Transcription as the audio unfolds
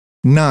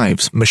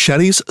Knives,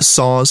 machetes,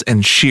 saws,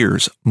 and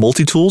shears,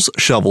 multi-tools,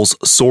 shovels,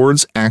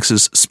 swords,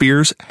 axes,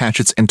 spears,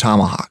 hatchets, and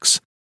tomahawks.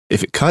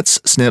 If it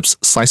cuts, snips,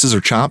 slices,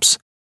 or chops,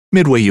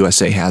 Midway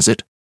USA has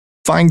it.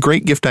 Find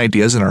great gift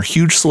ideas in our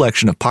huge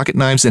selection of pocket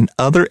knives and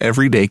other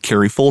everyday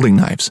carry folding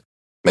knives.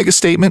 Make a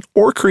statement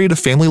or create a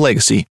family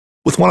legacy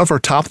with one of our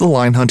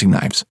top-of-the-line hunting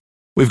knives.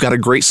 We've got a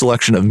great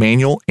selection of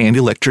manual and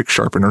electric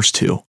sharpeners,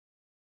 too.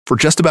 For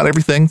just about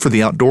everything for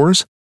the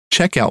outdoors,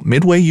 check out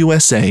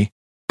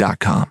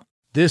MidwayUSA.com.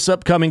 This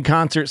upcoming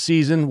concert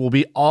season will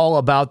be all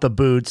about the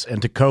boots, and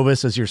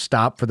Tecovas is your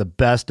stop for the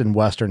best in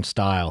Western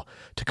style.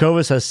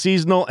 Tecovas has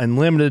seasonal and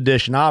limited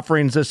edition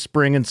offerings this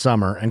spring and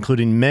summer,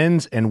 including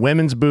men's and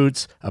women's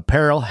boots,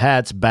 apparel,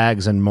 hats,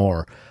 bags, and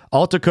more.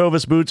 All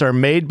Tecovas boots are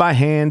made by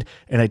hand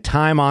in a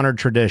time-honored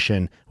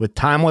tradition with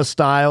timeless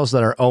styles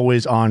that are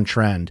always on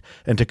trend.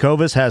 And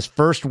Tecovas has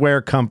first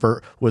wear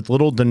comfort with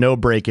little to no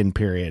break-in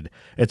period.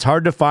 It's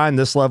hard to find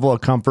this level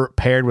of comfort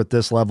paired with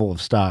this level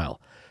of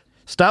style.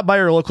 Stop by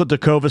your local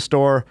Tecovas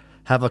store,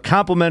 have a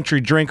complimentary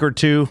drink or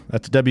two,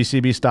 that's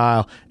WCB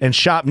style, and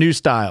shop new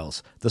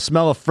styles. The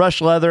smell of fresh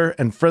leather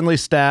and friendly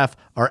staff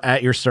are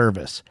at your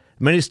service.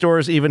 Many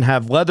stores even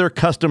have leather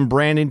custom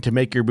branding to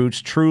make your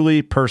boots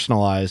truly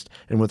personalized.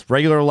 And with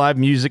regular live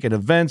music and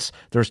events,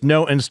 there's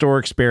no in-store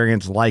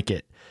experience like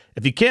it.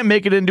 If you can't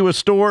make it into a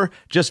store,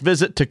 just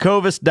visit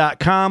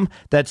tecovas.com.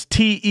 That's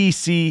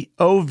TECOVAS.com.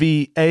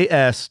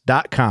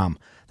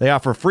 They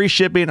offer free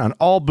shipping on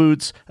all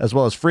boots, as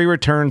well as free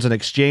returns and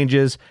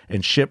exchanges,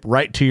 and ship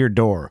right to your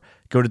door.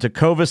 Go to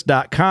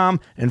tecovas.com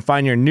and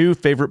find your new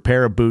favorite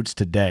pair of boots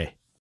today.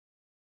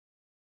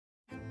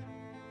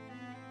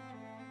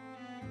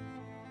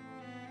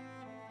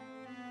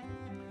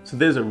 So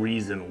there's a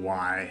reason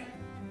why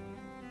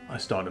I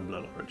started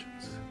Blood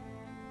Origins.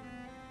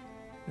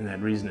 And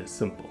that reason is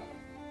simple.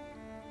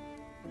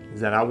 Is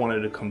that I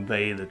wanted to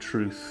convey the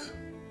truth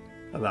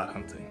about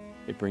hunting.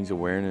 It brings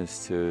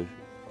awareness to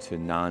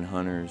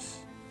non-hunters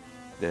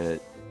that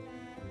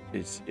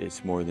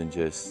it's more than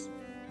just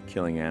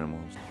killing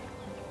animals.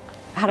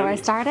 How do I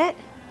start it?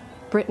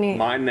 Brittany.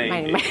 My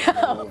name is...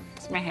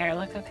 Does my hair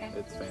look okay?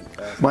 It's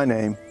fantastic. My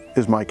name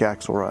is Mike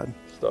Axelrod.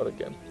 Start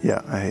again.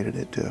 Yeah, I hated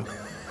it too.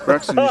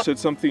 Braxton, you said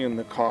something in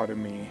the car to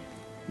me.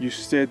 You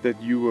said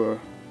that you were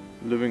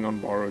living on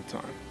borrowed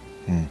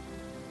time.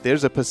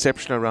 There's a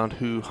perception around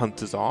who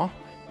hunters are,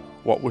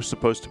 what we're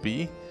supposed to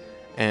be,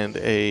 and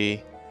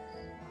a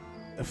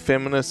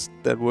feminist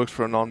that works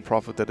for a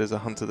non-profit that is a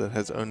hunter that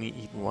has only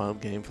eaten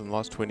wild game for the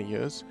last 20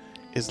 years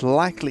is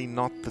likely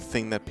not the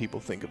thing that people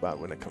think about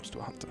when it comes to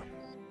a hunter.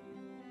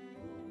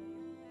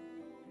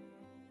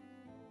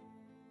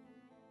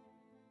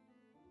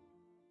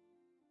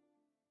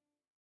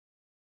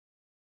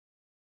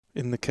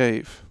 In the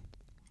cave,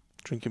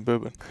 drinking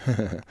bourbon.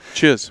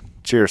 Cheers.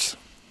 Cheers.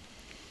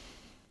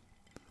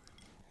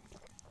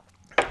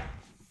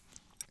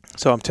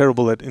 So I'm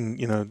terrible at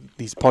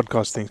these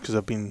podcast things because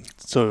I've been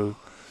so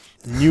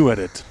new at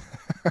it,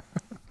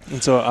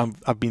 and so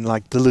I've been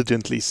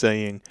diligently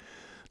saying,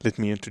 "Let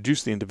me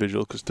introduce the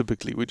individual," because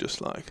typically we just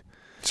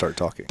start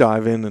talking,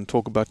 dive in and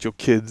talk about your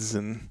kids,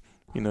 and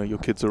your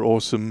kids are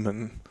awesome,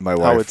 and my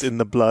wife, how it's in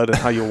the blood, and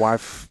how your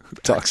wife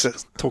talks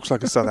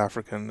like a South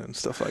African and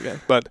stuff like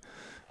that. But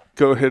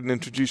go ahead and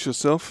introduce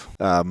yourself.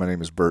 My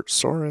name is Bert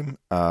Soren,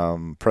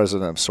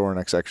 president of Soren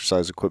X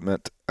Exercise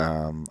Equipment.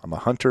 I'm a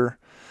hunter.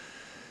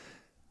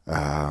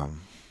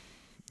 I'm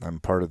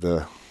part of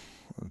the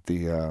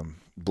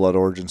Blood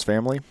Origins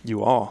family.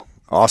 You are.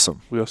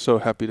 Awesome. We are so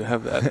happy to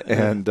have that.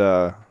 And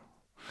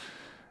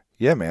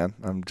yeah, man,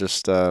 I'm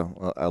just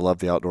I love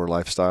the outdoor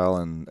lifestyle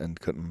and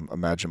couldn't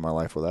imagine my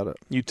life without it.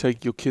 You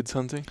take your kids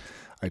hunting?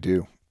 I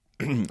do.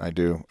 I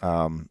do.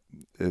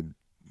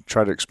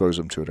 Try to expose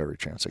them to it every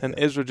chance I get. And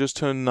Ezra just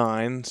turned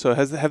 9, so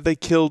have they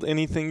killed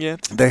anything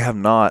yet? They have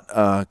not.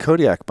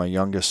 Kodiak, my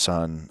youngest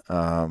son,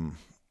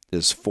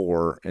 is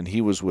 4, and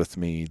he was with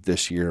me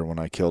this year when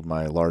I killed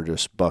my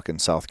largest buck in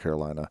South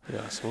Carolina.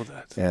 Yeah, I saw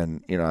that.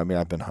 And,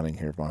 I've been hunting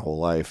here my whole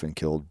life and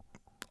killed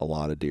a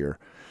lot of deer.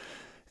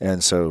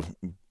 And so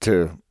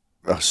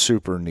a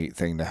super neat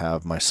thing to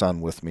have my son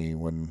with me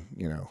when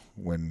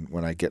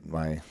I get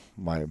my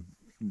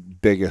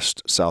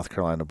biggest South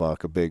Carolina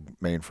buck, a big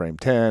mainframe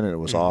 10, and it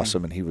was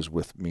awesome, and he was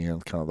with me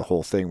and kind of the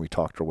whole thing. We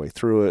talked our way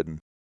through it and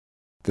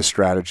the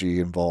strategy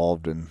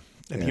involved, and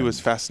he was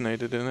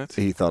fascinated in it?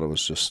 He thought it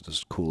was just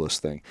the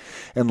coolest thing.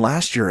 And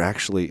last year,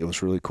 actually, it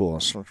was really cool.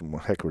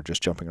 Heck, we're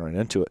just jumping right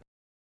into it.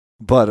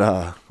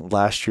 But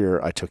last year,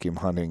 I took him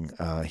hunting.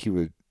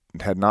 He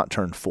had not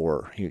turned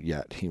 4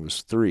 yet. He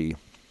was 3.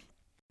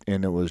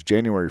 And it was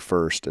January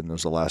 1st, and it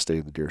was the last day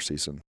of the deer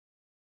season.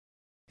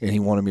 And he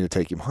wanted me to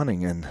take him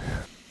hunting, and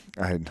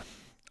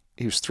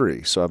he was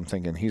 3, so I'm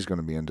thinking he's going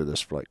to be into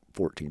this for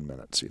 14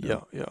 minutes.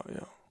 Yeah.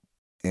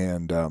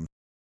 And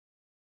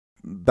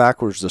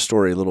backwards the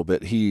story a little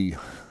bit,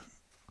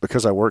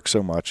 because I work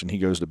so much and he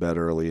goes to bed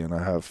early and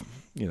I have,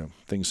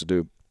 things to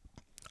do,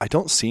 I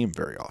don't see him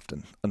very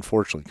often,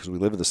 unfortunately, because we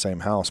live in the same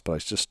house, but I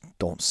just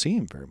don't see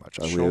him very much.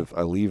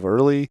 I leave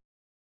early.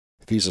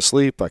 If he's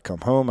asleep, I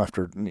come home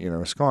after,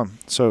 it's gone.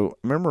 So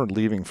I remember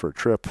leaving for a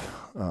trip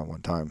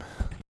one time.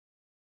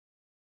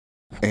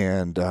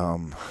 And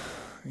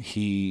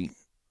I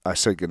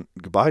said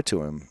goodbye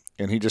to him.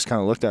 And he just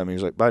kind of looked at me.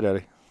 He's like, "Bye,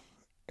 Daddy."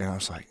 And I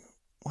was like,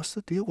 what's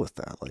the deal with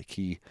that? Like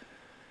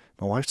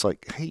my wife's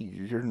like, "Hey,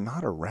 you're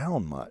not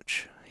around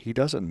much. He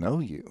doesn't know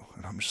you."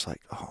 And I'm just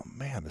like, oh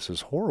man, this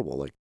is horrible.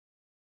 Like,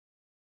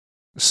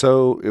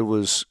 so it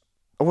was,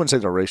 I wouldn't say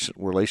the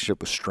relationship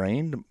was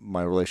strained.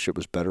 My relationship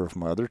was better with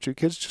my other two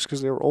kids just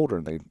because they were older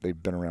and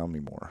they'd been around me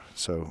more.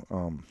 So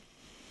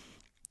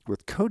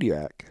with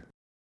Kodiak,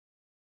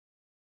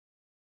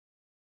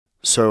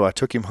 so I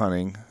took him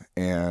hunting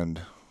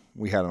and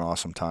we had an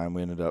awesome time.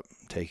 We ended up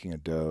taking a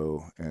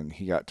doe and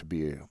he got to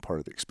be a part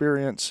of the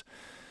experience.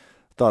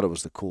 Thought it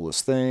was the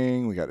coolest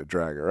thing. We got to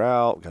drag her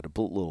out. We got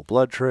a little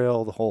blood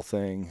trail, the whole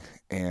thing.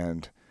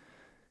 And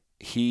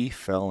he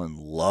fell in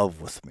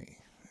love with me.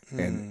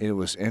 And it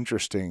was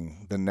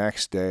interesting. The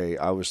next day,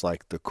 I was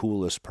like the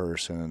coolest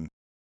person.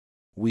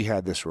 We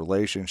had this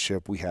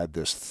relationship. We had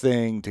this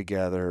thing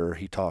together.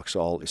 He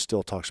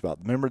still talks about,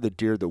 remember the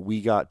deer that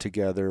we got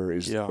together?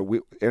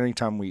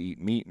 Anytime we eat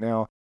meat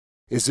now,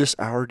 is this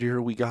our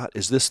deer we got?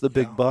 Is this the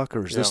big buck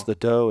or is this the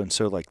doe? And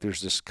so like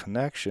there's this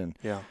connection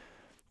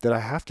that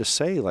I have to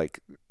say, like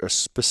a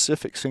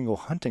specific single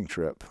hunting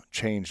trip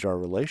changed our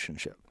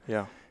relationship.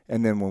 Yeah.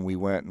 And then when we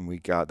went and we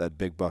got that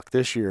big buck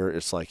this year,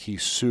 it's like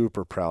he's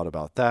super proud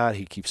about that.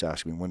 He keeps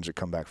asking me, when's it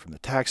come back from the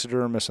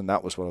taxidermist? And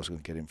that was what I was going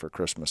to get him for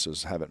Christmas,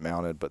 is have it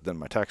mounted. But then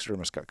my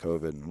taxidermist got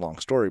COVID, and long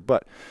story.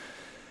 But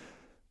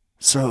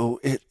so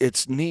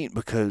it's neat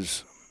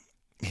because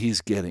he's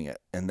getting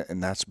it,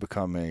 and that's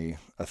become a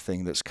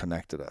thing that's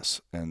connected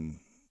us. And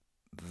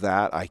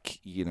that I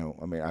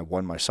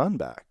won my son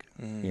back,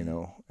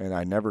 and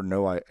I never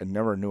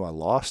knew I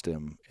lost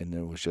him. And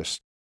it was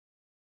just,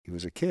 he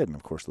was a kid, and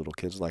of course little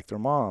kids like their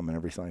mom and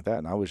everything like that,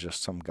 and I was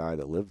just some guy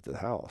that lived at the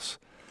house.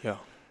 Yeah.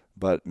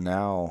 But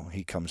now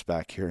he comes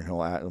back here and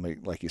he'll ask,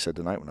 like you said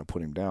tonight when I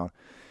put him down,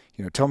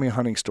 tell me a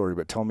hunting story,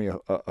 but tell me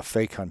a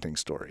fake hunting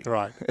story.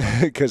 Right.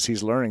 Because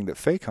he's learning that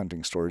fake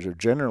hunting stories are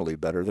generally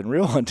better than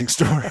real hunting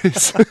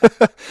stories.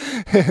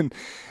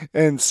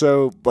 and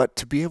so, but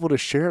to be able to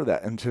share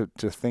that and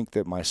to think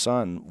that my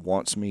son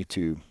wants me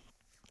to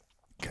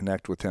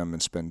connect with him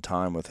and spend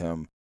time with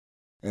him,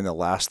 and the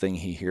last thing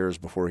he hears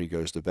before he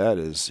goes to bed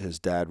is his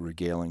dad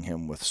regaling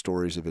him with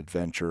stories of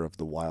adventure, of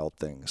the wild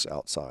things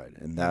outside.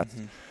 And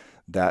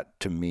that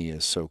to me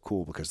is so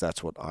cool, because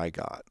that's what I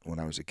got when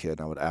I was a kid.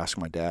 I would ask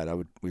my dad,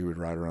 we would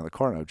ride around the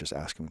car and I would just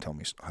ask him to tell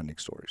me hunting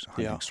stories,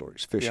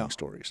 fishing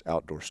stories,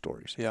 outdoor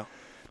stories. Yeah.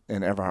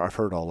 And I've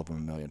heard all of them a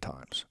million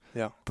times.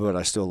 Yeah. But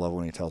I still love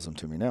when he tells them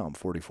to me now. I'm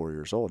 44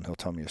 years old and he'll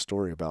tell me a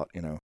story about,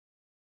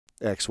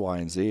 X, Y,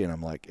 and Z, and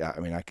I'm like,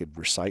 I could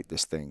recite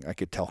this thing. I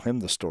could tell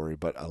him the story,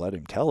 but I let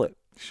him tell it.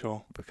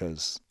 Sure.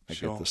 Because I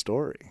get the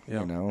story,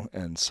 yeah.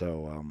 And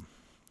so,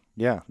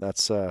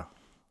 that's the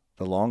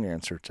long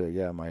answer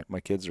to, my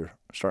kids are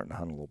starting to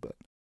hunt a little bit.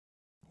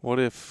 What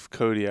if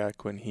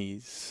Kodiak, when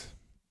he's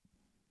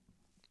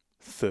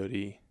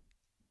 30,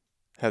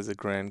 has a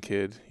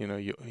grandkid,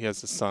 he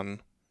has a son,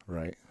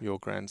 right? Your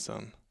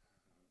grandson,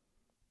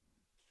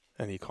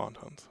 and he can't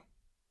hunt?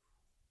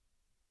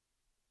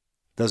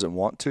 Doesn't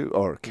want to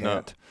or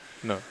can't?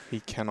 No,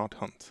 he cannot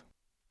hunt.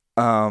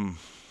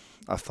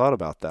 I've thought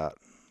about that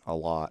a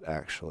lot,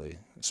 actually,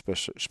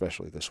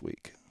 especially this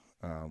week,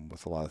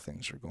 with a lot of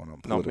things that are going on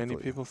politically. Not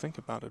many people think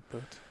about it,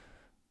 but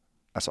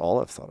that's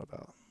all I've thought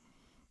about.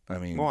 I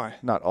mean, why?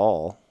 Not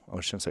all. I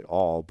shouldn't say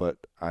all, but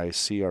I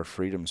see our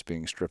freedoms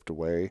being stripped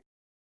away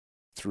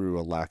through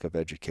a lack of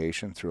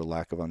education, through a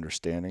lack of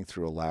understanding,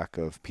 through a lack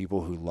of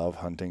people who love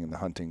hunting and the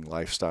hunting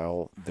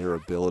lifestyle, their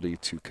ability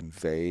to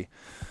convey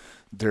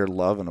their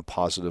love in a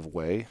positive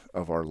way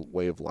of our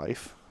way of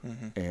life.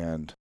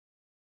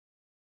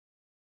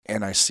 And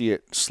I see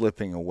it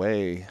slipping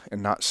away,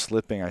 and not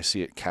slipping, I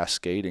see it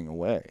cascading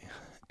away.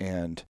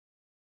 And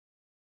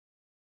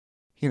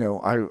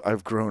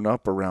I've grown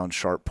up around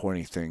sharp,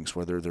 pointy things,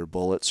 whether they're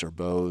bullets or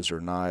bows or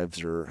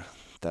knives, or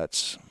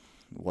that's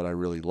what I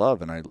really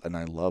love. And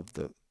I love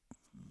the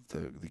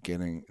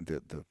getting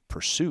the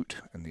pursuit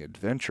and the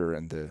adventure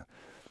and the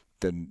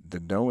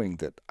knowing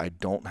that I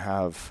don't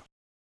have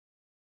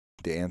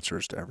the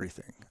answers to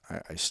everything.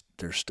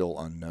 They're still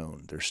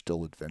unknown. There's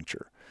still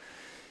adventure.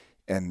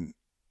 And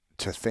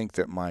to think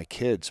that my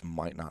kids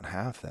might not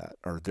have that,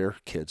 or their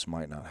kids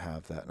might not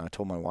have that. And I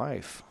told my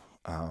wife,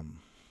 I'll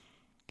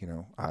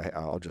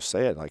just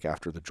say it, like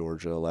after the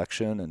Georgia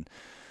election, and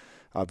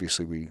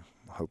obviously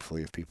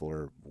hopefully if people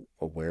are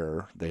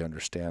aware, they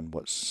understand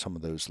what some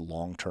of those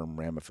long-term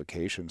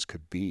ramifications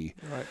could be.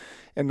 Right.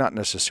 And not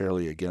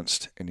necessarily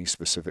against any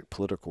specific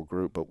political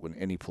group, but when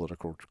any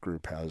political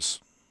group has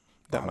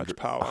that much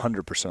power,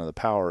 100% of the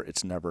power,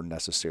 it's never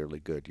necessarily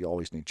good. You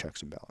always need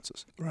checks and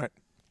balances. Right.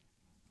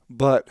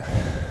 But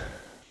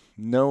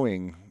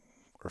knowing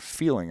or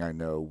feeling I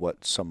know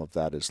what some of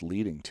that is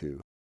leading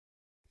to,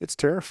 it's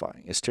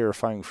terrifying. It's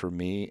terrifying for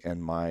me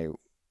and my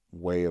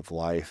way of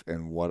life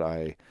and what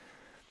I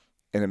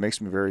And it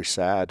makes me very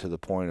sad to the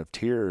point of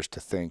tears to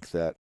think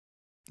that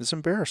it's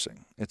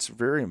embarrassing. It's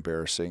very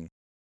embarrassing.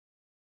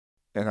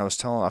 And I've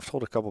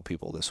told a couple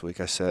people this week,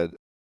 I said,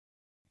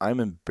 I'm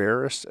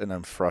embarrassed and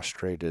I'm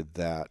frustrated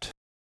that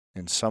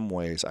in some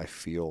ways I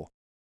feel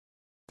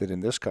that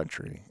in this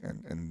country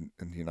and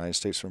in the United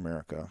States of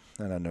America,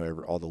 and I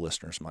know all the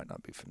listeners might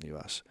not be from the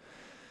U.S.,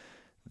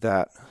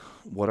 that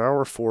what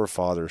our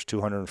forefathers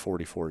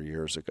 244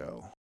 years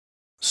ago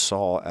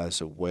saw as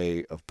a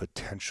way of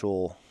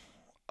potential,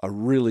 a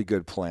really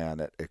good plan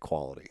at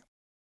equality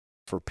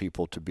for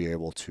people to be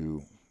able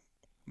to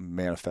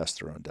manifest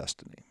their own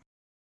destiny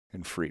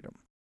and freedom.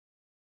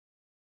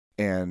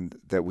 And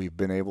that we've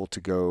been able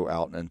to go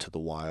out into the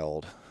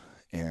wild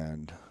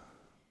and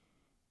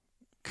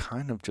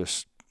kind of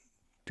just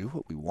do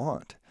what we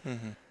want.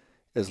 Mm-hmm.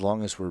 As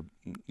long as we're,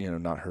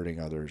 not hurting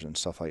others and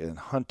stuff like that. And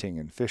hunting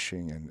and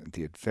fishing and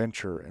the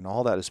adventure and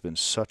all that has been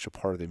such a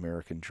part of the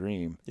American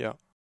dream. Yeah.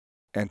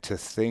 And to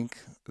think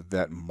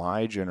that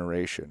my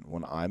generation,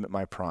 when I'm at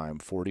my prime,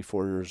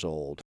 44 years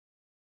old,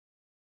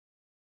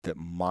 that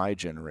my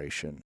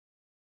generation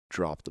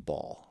dropped the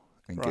ball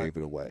and gave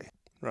it away.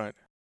 Right.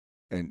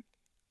 And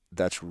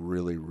that's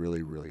really,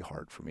 really, really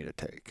hard for me to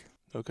take.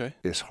 Okay.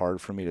 It's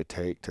hard for me to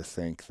take, to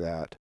think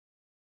that,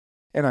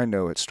 and I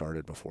know it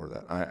started before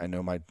that. I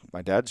know my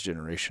dad's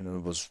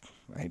generation was,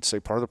 I hate to say,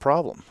 part of the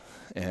problem.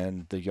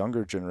 And the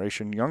younger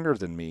generation, younger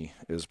than me,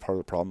 is part of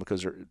the problem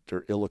because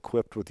they're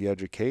ill-equipped with the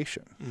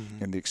education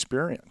and the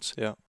experience.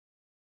 Yeah.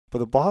 But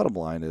the bottom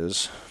line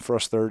is, for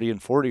us 30 and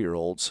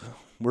 40-year-olds,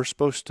 we're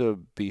supposed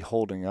to be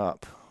holding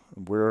up.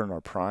 We're in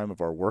our prime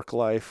of our work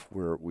life,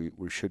 where we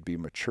should be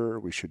mature.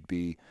 We should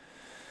be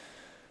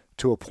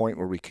to a point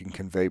where we can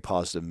convey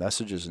positive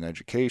messages in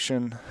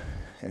education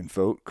and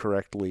vote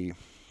correctly.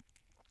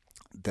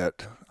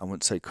 That, I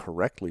wouldn't say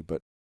correctly,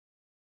 but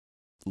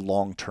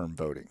long-term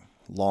voting.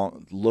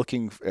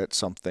 Looking at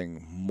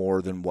something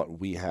more than what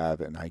we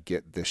have and I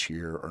get this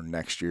year or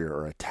next year,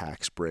 or a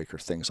tax break or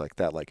things like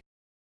that. Like,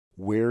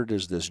 where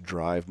does this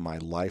drive my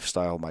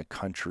lifestyle, my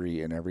country,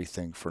 and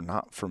everything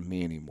not for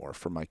me anymore,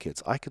 for my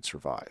kids? I could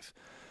survive.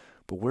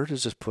 But where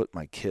does this put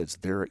my kids,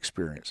 their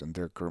experience, and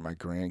my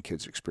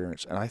grandkids'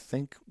 experience? And I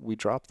think we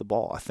dropped the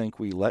ball. I think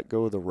we let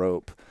go of the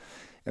rope.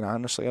 And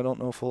honestly, I don't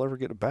know if we'll ever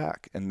get it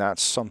back. And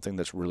that's something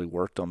that's really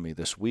worked on me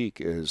this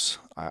week. Is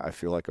I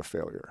feel like a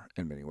failure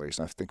in many ways.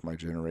 And I think my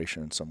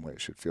generation in some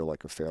ways should feel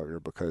like a failure,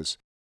 because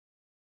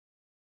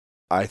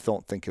I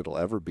don't think it'll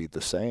ever be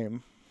the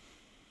same.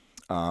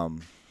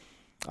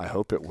 I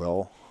hope it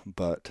will,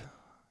 but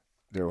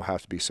there will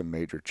have to be some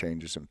major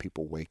changes in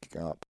people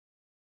waking up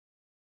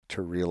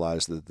to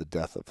realize that the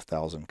death of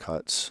 1,000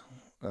 cuts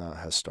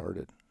has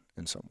started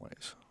in some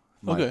ways,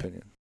 in my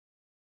opinion.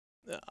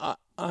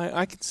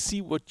 I can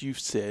see what you've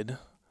said.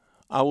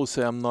 I will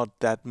say I'm not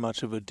that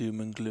much of a doom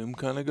and gloom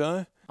kind of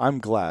guy. I'm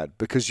glad,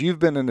 because you've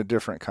been in a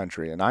different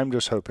country, and I'm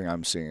just hoping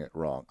I'm seeing it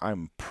wrong.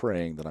 I'm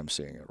praying that I'm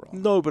seeing it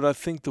wrong. No, but I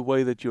think the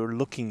way that you're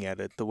looking at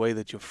it, the way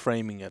that you're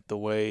framing it, the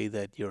way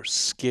that you're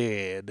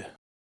scared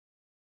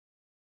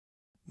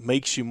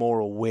makes you more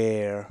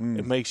aware.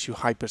 It makes you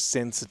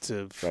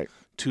hypersensitive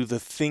to the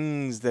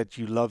things that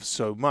you love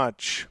so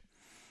much.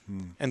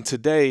 And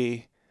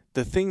today,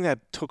 the thing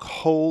that took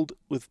hold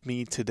with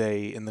me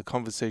today in the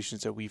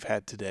conversations that we've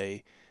had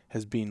today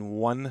has been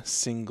one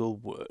single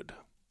word.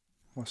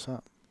 What's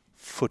that?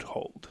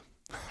 Foothold.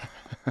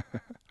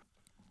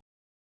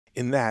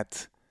 In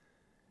that,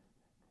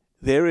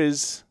 there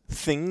is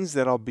things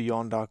that are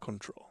beyond our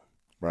control.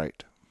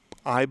 Right.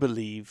 I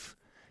believe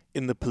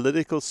in the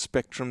political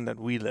spectrum that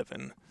we live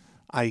in,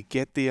 I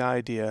get the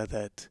idea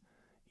that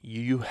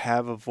you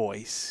have a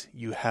voice,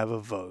 you have a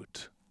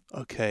vote.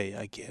 Okay,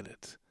 I get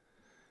it.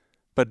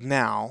 But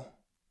now,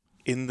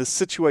 in the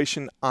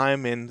situation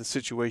I'm in, the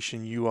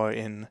situation you are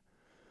in,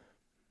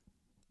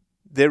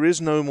 there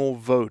is no more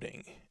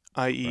voting,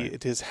 i.e.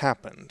 it has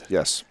happened.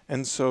 Yes.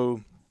 And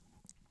so,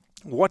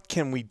 what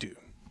can we do?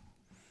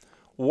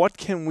 What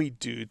can we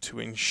do to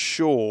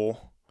ensure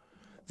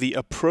the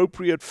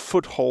appropriate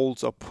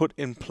footholds are put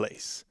in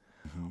place?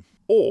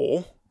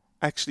 Or,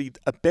 actually,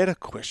 a better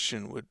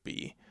question would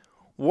be,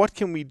 what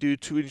can we do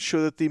to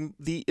ensure that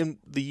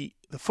the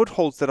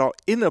footholds that are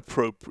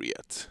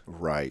inappropriate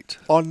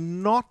are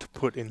not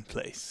put in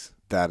place?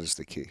 That is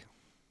the key.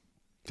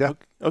 Yeah.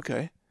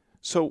 Okay.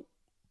 So,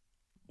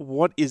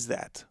 what is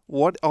that?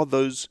 What are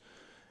those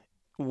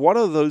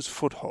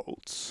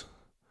footholds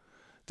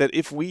that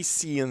if we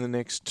see in the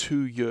next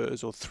 2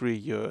 years or 3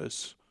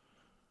 years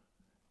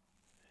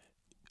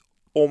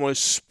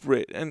almost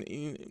spread,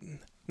 and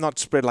not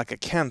spread like a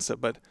cancer,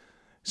 but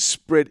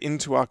spread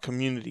into our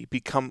community,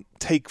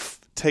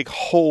 take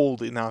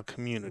hold in our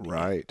community?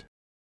 Right.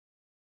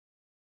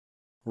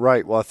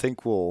 Well, I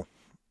think we'll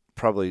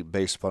probably,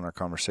 based upon our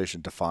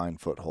conversation, define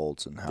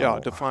footholds and how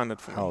define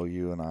it for how me.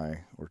 you and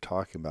I were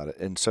talking about it.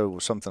 And so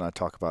something I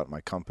talk about in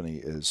my company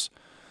is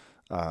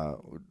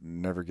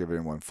never give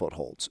anyone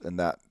footholds, and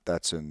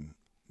that's in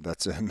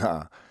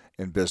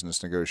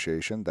business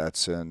negotiation.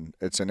 It's in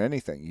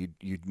anything.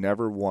 You'd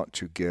never want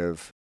to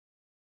give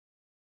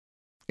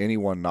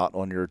anyone not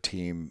on your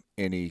team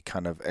any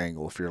kind of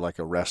angle. If you're like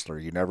a wrestler,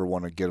 you never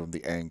want to give them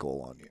the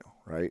angle on you,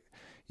 right?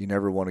 You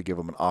never want to give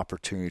them an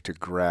opportunity to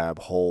grab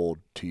hold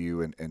to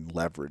you and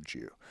leverage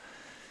you.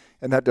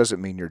 And that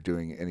doesn't mean you're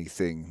doing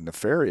anything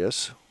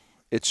nefarious.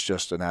 It's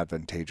just an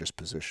advantageous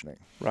positioning.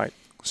 Right.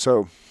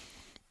 So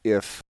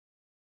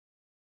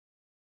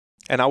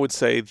and I would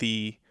say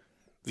the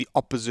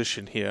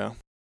opposition here,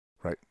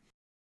 right,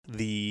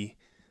 the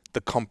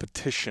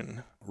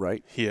competition,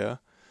 right, here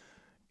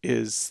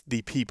is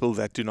the people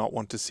that do not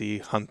want to see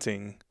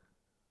hunting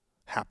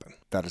happen.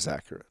 That is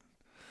accurate.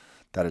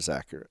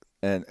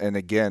 And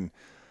again,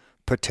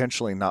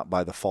 potentially not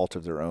by the fault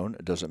of their own.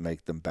 It doesn't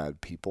make them bad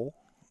people.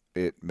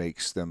 It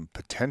makes them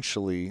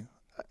potentially,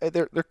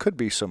 there could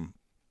be some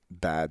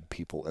bad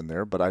people in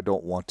there, but I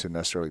don't want to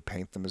necessarily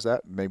paint them as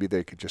that. Maybe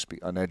they could just be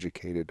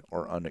uneducated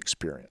or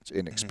inexperienced.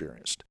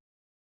 Mm-hmm.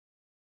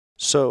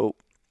 So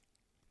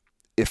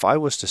if I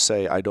was to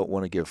say I don't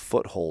want to give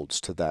footholds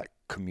to that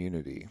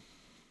community,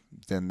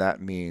 then that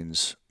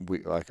means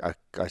I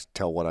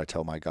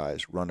tell my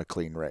guys, run a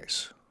clean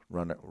race,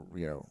 run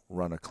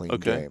a clean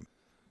game.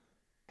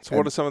 So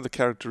what are some of the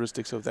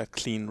characteristics of that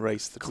clean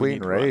race?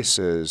 Clean race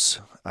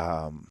is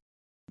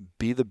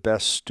be the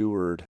best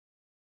steward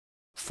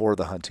for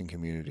the hunting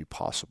community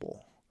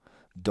possible.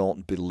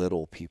 Don't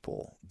belittle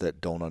people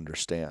that don't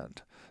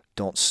understand.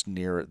 Don't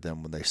sneer at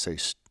them when they say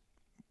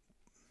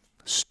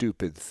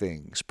stupid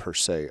things per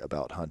se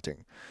about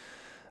hunting.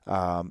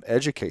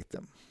 Educate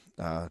them.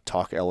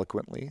 Talk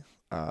eloquently.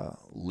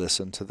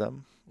 Listen to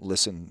them.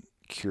 Listen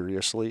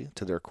curiously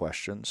to their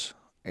questions.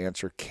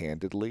 Answer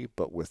candidly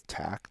but with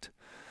tact.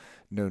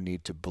 No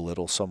need to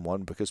belittle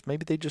someone because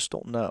maybe they just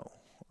don't know.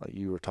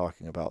 You were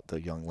talking about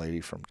the young lady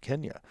from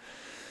Kenya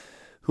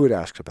who had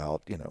asked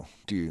about,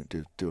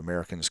 do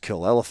Americans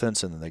kill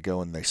elephants and then they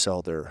go and they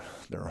sell their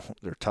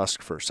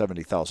tusk for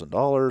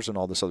 $70,000 and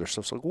all this other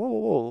stuff. It's like,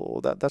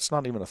 whoa, that's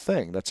not even a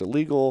thing. That's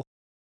illegal.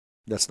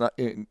 That's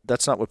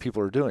not what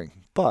people are doing.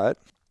 But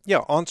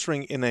yeah,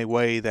 answering in a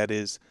way that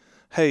is,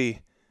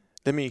 hey,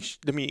 let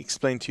me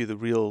explain to you the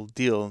real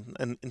deal,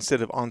 and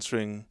instead of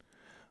answering,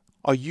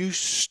 are you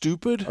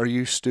stupid?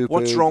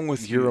 What's wrong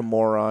with you? You're a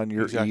moron.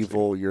 You're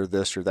evil. You're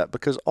this or that.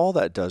 Because all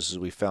that does, as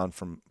we found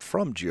from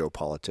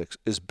geopolitics,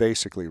 is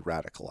basically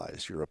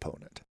radicalize your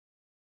opponent.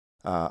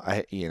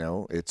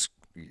 It's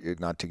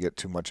not to get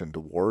too much into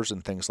wars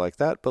and things like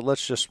that, but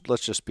let's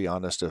just be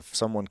honest. If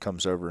someone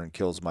comes over and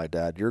kills my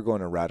dad, you're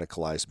going to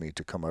radicalize me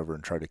to come over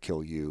and try to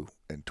kill you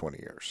in 20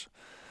 years.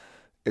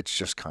 It's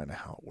just kind of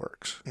how it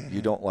works. Mm-hmm.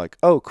 You don't like,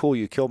 oh, cool,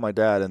 you killed my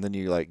dad, and then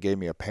you gave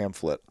me a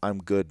pamphlet. I'm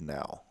good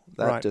now.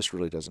 That just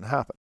really doesn't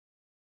happen.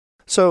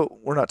 So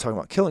we're not talking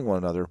about killing one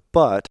another,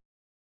 but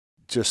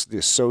just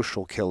the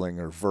social killing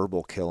or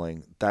verbal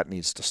killing, that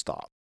needs to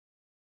stop.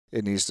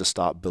 It needs to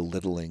stop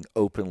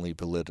openly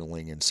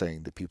belittling and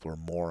saying that people are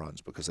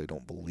morons because they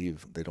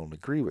don't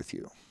agree with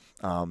you.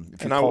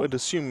 I would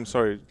assume,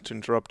 sorry to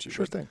interrupt you.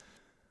 Sure thing.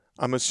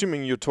 I'm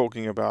assuming you're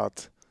talking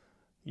about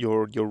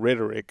your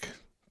rhetoric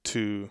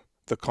to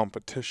the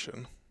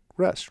competition.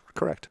 Yes,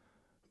 correct.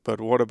 But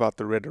what about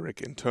the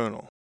rhetoric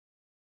internal?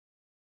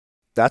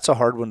 That's a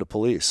hard one to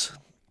police.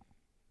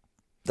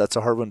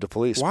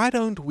 Why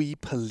don't we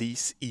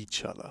police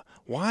each other?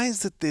 Why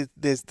is it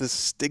there's this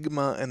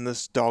stigma and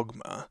this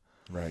dogma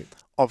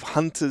of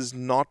hunters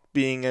not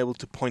being able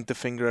to point the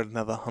finger at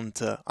another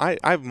hunter? I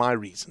have my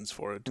reasons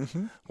for it,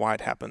 why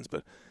it happens,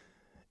 but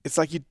it's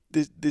like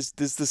there's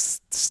this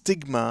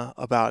stigma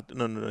about,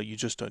 no, you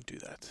just don't do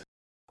that.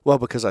 Well,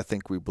 because I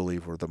think we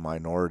believe we're the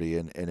minority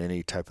and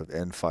any type of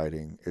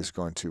infighting is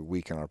going to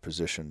weaken our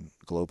position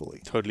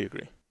globally. Totally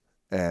agree.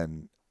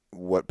 And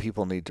what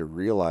people need to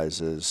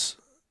realize is,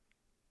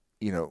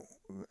 kind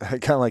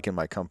of like in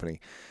my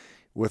company,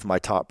 with my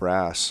top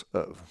brass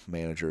of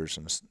managers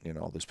and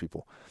all these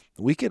people,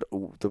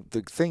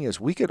 the thing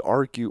is, we could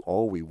argue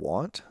all we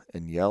want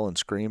and yell and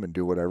scream and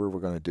do whatever we're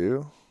going to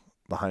do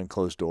behind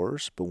closed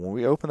doors. But when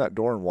we open that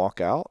door and walk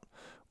out,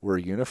 we're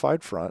a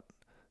unified front.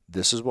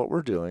 This is what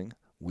we're doing.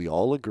 We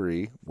all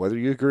agree, whether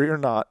you agree or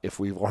not. If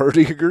we've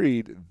already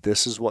agreed,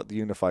 this is what the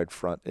unified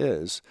front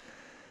is.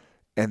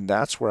 And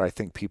that's where I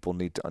think people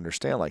need to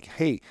understand, like,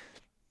 hey,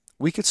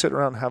 we could sit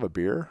around and have a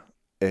beer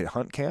at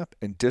hunt camp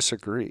and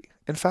disagree.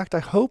 In fact, I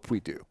hope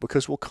we do,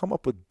 because we'll come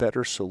up with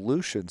better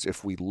solutions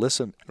if we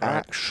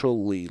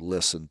actually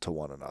listen to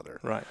one another.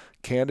 Right.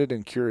 Candid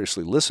and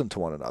curiously listen to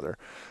one another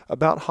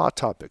about hot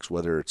topics,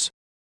 whether it's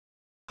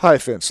high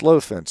fence, low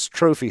fence,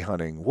 trophy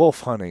hunting,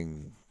 wolf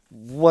hunting,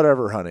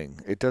 whatever hunting.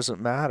 It doesn't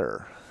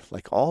matter.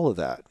 Like all of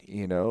that,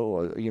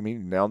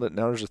 now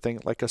there's a thing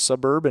like a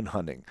suburban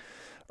hunting.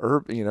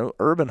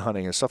 Urban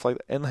hunting and stuff like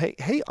that. And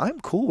hey,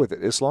 I'm cool with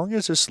it as long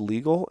as it's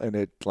legal and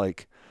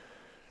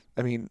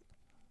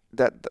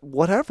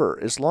whatever.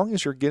 As long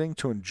as you're getting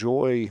to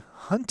enjoy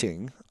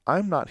hunting,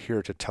 I'm not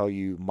here to tell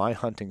you my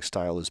hunting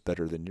style is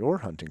better than your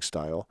hunting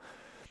style.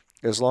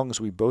 As long as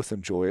we both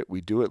enjoy it,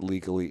 we do it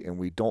legally, and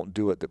we don't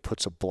do it that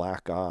puts a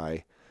black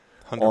eye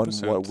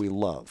 100%. On what we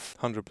love.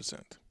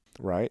 100%.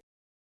 Right?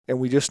 And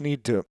we just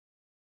need to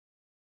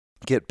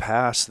get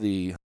past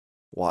these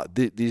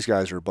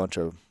guys are a bunch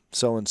of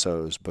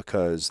so-and-sos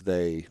because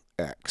they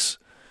X.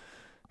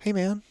 Hey,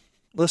 man,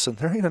 listen,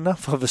 there ain't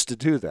enough of us to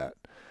do that.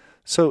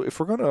 So if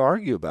we're going to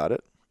argue about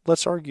it,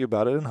 let's argue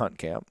about it in hunt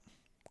camp,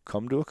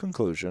 come to a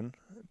conclusion.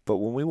 But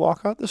when we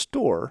walk out this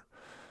door,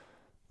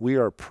 we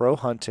are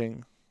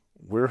pro-hunting.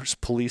 We're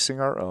policing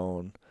our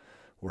own.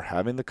 We're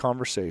having the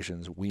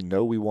conversations. We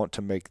know we want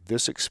to make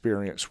this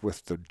experience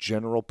with the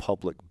general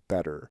public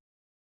better.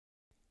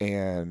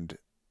 And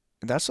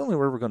that's the only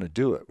way we're going to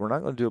do it. We're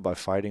not going to do it by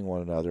fighting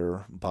one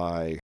another,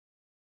 by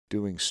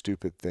doing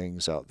stupid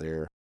things out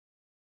there,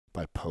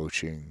 by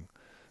poaching,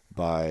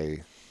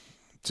 by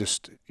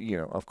just,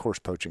 of course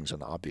poaching's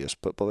an obvious,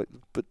 but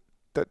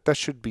that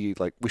should be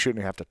like, we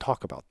shouldn't have to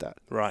talk about that.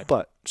 Right.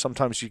 But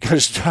sometimes you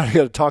guys got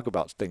to talk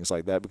about things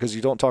like that because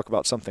you don't talk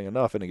about something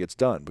enough and it gets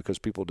done because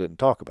people didn't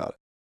talk about it.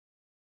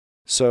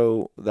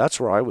 So that's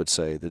where I would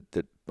say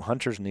that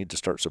hunters need to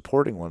start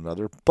supporting one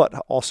another, but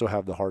also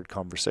have the hard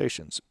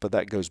conversations. But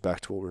that goes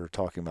back to what we were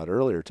talking about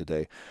earlier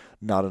today.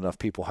 Not enough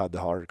people have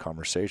the hard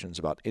conversations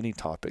about any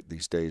topic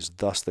these days.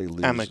 Thus, they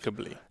lose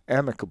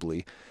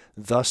amicably.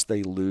 Thus,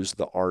 they lose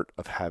the art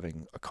of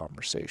having a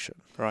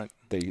conversation. Right.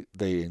 They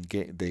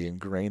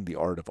ingrain the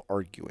art of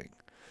arguing,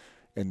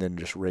 and then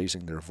just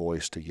raising their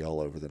voice to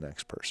yell over the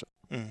next person.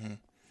 Mm-hmm.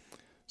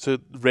 So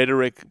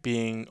rhetoric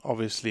being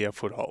obviously a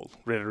foothold.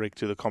 Rhetoric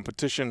to the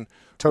competition.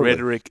 Totally.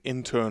 Rhetoric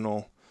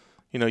internal.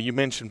 You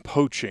mentioned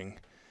poaching.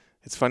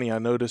 It's funny, I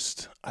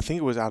noticed, I think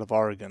it was out of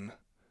Oregon,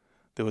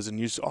 there was a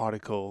news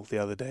article the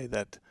other day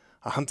that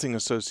a hunting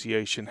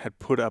association had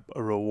put up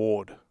a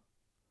reward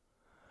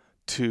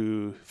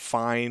to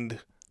find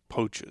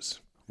poachers.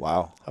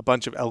 Wow. A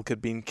bunch of elk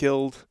had been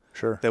killed.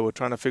 Sure. They were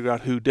trying to figure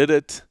out who did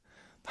it.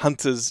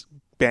 Hunters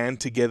band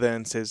together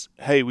and says,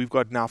 hey, we've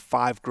got now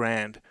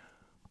 $5,000.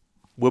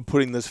 We're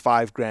putting this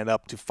 $5,000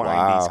 up to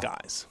find these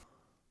guys.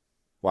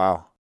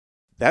 Wow.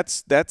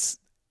 That's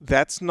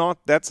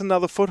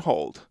another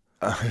foothold.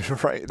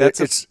 Right.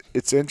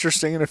 It's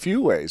interesting in a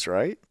few ways,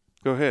 right?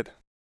 Go ahead.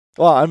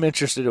 Well, I'm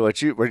interested in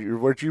what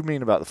you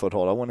mean about the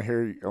foothold. I want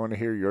to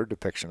hear your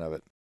depiction of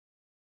it.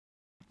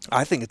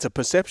 I think it's a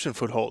perception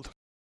foothold.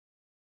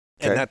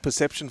 Okay. And that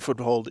perception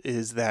foothold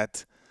is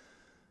that,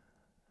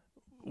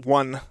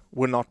 one,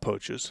 we're not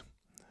poachers.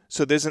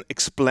 So there's an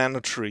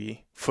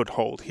explanatory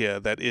foothold here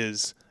that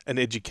is an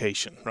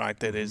education, right?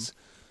 That is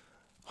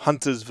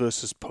hunters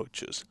versus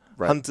poachers,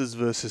 right. Hunters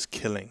versus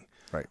killing,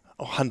 right?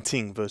 Or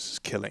hunting versus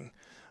killing.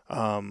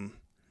 And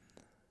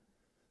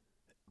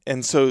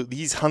so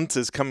these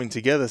hunters coming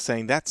together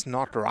saying, that's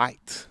not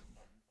right.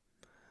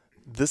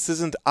 This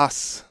isn't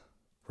us.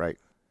 Right.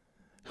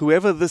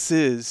 Whoever this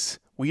is,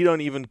 we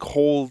don't even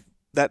call,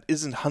 that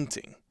isn't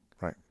hunting.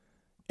 Right.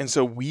 And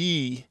so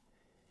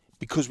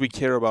because we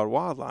care about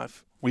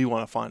wildlife, we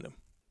want to find them.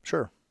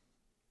 Sure.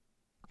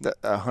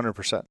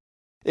 100%.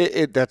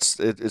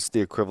 It's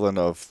the equivalent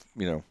of,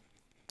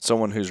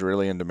 someone who's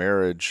really into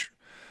marriage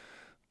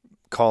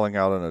calling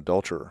out an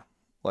adulterer.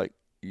 Like,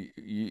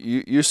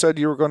 you said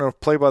you were going to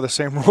play by the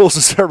same rules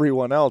as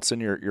everyone else, and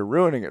you're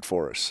ruining it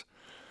for us.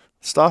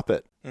 Stop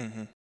it.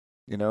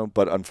 Mm-hmm.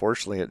 But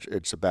unfortunately,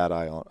 it's a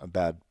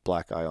bad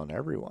black eye on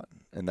everyone,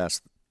 and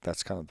that's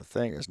kind of the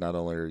thing. Is not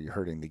only are you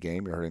hurting the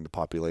game, you're hurting the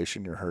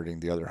population, you're hurting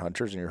the other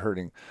hunters, and you're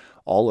hurting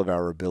all of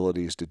our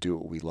abilities to do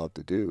what we love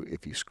to do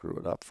if you screw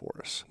it up for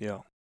us. Yeah.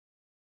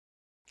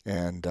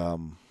 And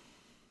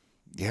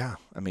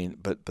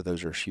but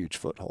those are huge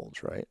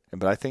footholds, right?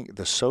 But I think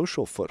the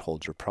social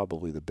footholds are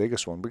probably the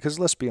biggest one because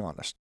let's be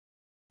honest.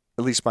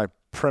 At least my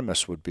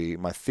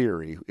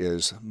theory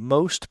is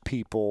most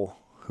people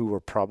who are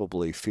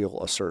probably feel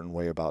a certain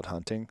way about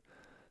hunting,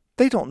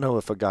 they don't know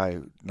if a guy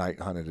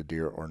night hunted a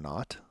deer or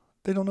not.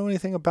 They don't know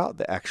anything about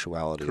the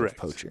actuality Correct. of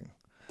poaching.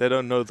 They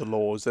don't know the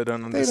laws. They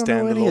don't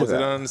understand the laws. They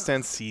don't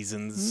understand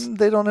seasons.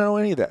 They don't know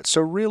any of that.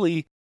 So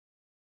really,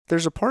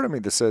 there's a part of me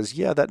that says,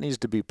 yeah, that needs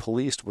to be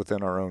policed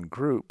within our own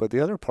group. But the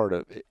other part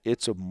of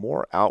it's a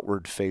more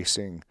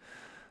outward-facing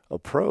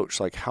approach.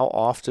 Like, how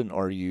often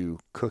are you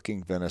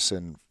cooking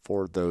venison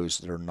for those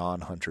that are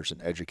non-hunters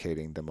and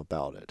educating them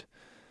about it?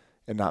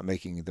 And not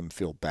making them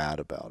feel bad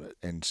about it,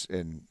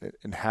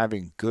 and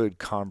having good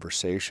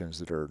conversations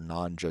that are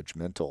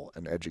non-judgmental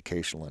and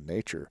educational in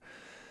nature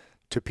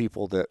to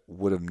people that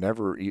would have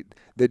never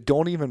that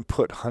don't even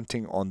put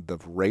hunting on the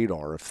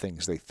radar of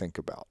things they think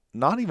about.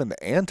 Not even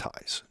the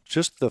antis,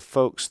 just the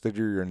folks that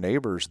are your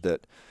neighbors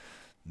that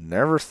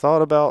never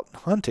thought about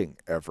hunting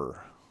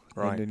ever.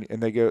 Right.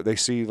 And they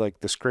see like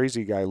this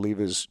crazy guy leave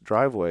his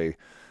driveway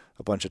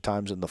a bunch of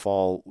times in the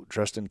fall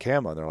dressed in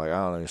camo. And they're like,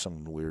 I don't know,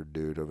 some weird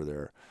dude over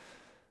there.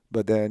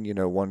 But then,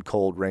 one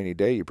cold, rainy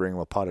day, you bring them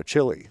a pot of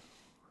chili.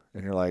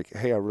 And you're like,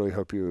 hey, I really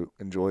hope you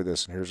enjoy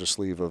this. And here's a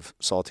sleeve of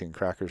saltine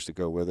crackers to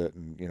go with it.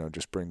 And,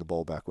 just bring the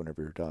bowl back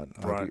whenever you're done.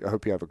 I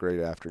hope you have a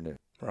great afternoon.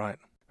 Right.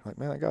 I'm like,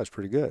 man, that guy's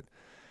pretty good.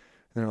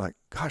 And they're like,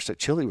 gosh, that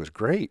chili was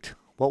great.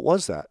 What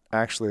was that?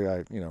 Actually,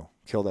 I,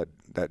 killed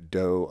that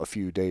doe a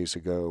few days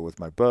ago with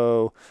my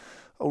bow.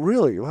 Oh,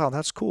 really? Wow,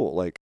 that's cool.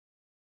 Like,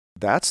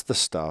 That's the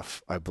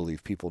stuff I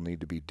believe people need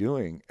to be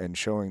doing, and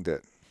showing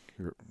that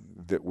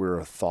we're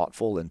a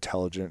thoughtful,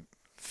 intelligent,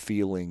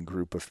 feeling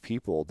group of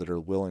people that are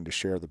willing to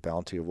share the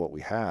bounty of what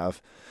we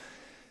have,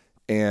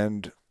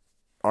 and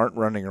aren't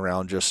running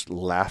around just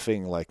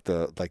laughing like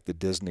the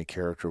Disney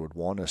character would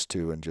want us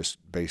to, and just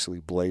basically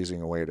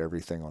blazing away at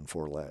everything on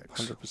four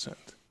legs. 100%.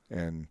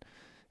 And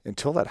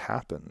until that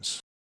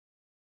happens,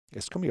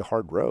 it's going to be a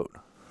hard road.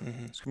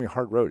 Mm-hmm. It's going to be a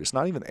hard road. It's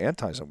not even the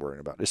antis I'm worrying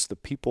about. It's the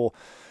people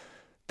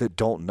that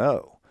don't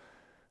know.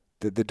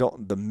 That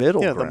don't, the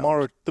middle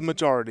ground. The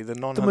majority, the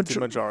non-hunted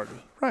majority.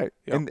 Right.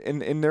 Yep.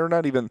 And they're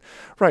not even,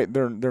 right,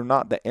 they're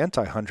not the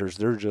anti-hunters,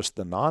 they're just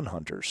the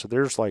non-hunters. So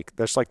that's like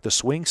the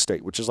swing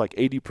state, which is like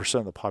 80%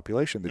 of the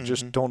population that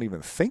just don't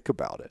even think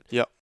about it.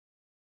 Yep.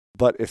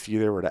 But if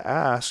they were to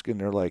ask and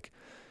they're like,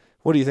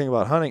 what do you think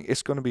about hunting?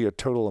 It's going to be a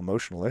total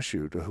emotional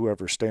issue to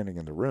whoever's standing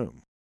in the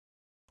room.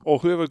 Or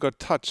whoever got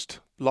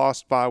touched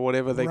last by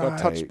whatever they got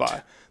touched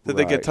by. Did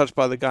they get touched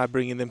by the guy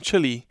bringing them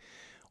chili?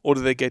 Or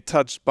did they get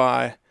touched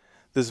by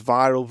this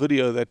viral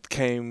video that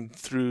came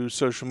through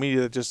social media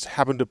that just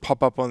happened to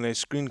pop up on their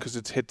screen because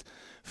it's hit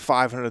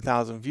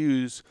 500,000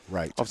 views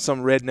of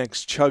some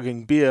rednecks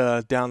chugging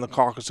beer down the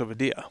carcass of a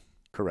deer?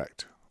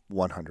 Correct.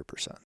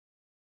 100%.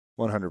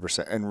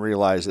 100%. And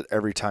realize that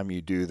every time you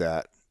do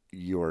that,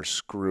 you're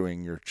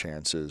screwing your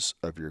chances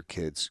of your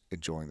kids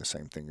enjoying the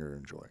same thing you're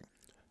enjoying.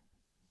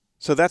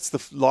 So that's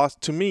the last.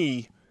 To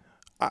me,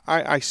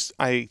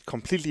 I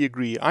completely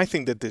agree. I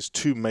think that there's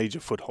two major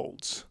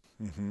footholds.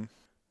 Mm-hmm.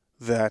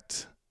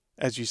 That,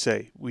 as you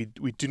say, we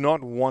do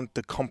not want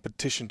the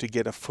competition to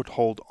get a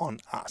foothold on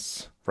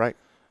us. Right.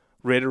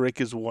 Rhetoric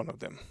is one of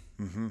them.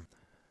 Mm-hmm.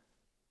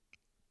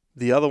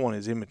 The other one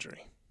is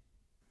imagery.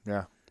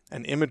 Yeah.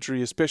 And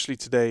imagery, especially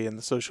today in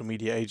the social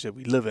media age that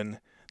we live in,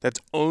 that's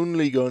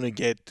only going to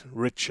get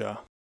richer.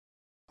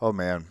 Oh,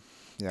 man.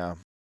 Yeah.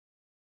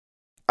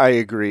 I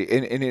agree.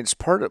 And it's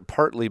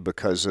partly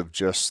because of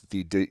just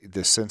the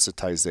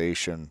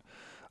desensitization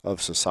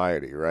of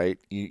society, right?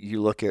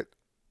 You look at,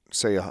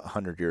 say,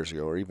 100 years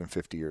ago or even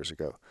 50 years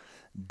ago,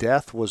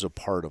 death was a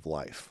part of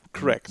life.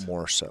 Correct.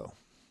 More so.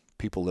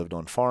 People lived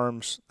on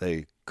farms.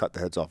 They cut the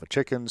heads off of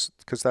chickens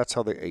because that's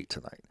how they ate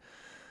tonight.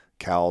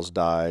 Cows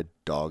died,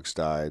 dogs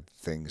died,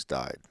 things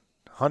died.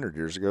 100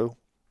 years ago,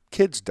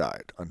 kids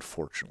died,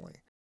 unfortunately.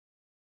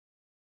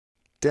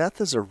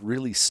 Death is a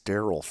really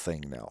sterile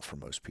thing now for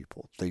most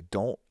people. They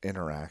don't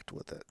interact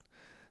with it.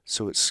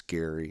 So it's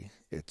scary.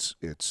 It's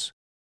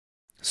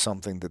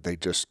something that they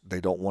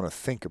don't want to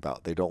think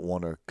about. They don't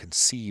want to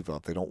conceive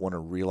of. They don't want to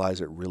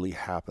realize it really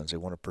happens. They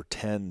want to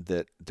pretend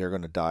that they're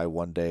going to die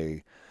one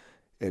day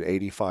at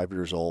 85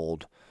 years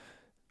old,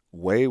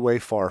 way, way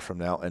far from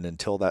now. And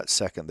until that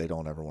second, they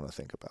don't ever want to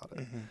think about it.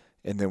 Mm-hmm.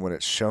 And then when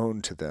it's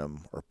shown to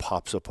them or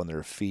pops up on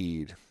their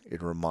feed,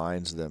 it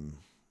reminds them,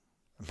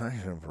 not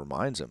even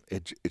reminds them,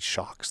 it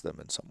shocks them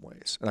in some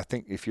ways. And I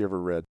think if you ever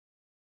read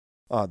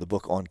the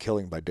book On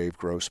Killing by Dave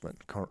Grossman,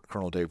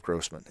 Colonel Dave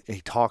Grossman,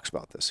 he talks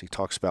about this. He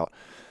talks about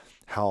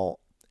how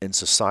in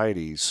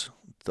societies,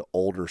 the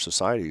older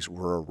societies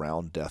were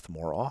around death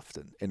more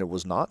often, and it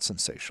was not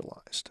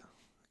sensationalized.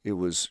 It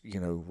was,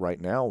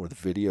 right now with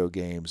video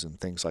games and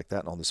things like that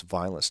and all this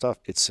violent stuff,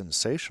 it's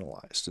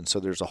sensationalized. And so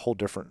there's a whole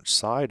different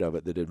side of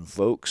it that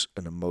invokes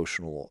an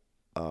emotional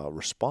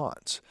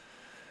response.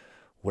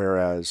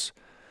 Whereas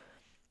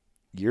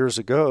years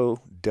ago,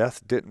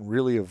 death didn't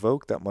really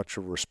evoke that much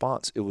of a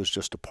response. It was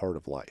just a part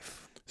of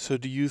life. So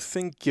do you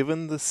think,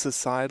 given the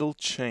societal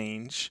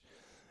change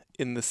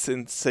in the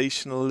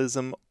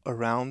sensationalism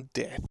around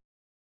death,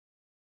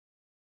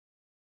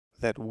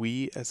 that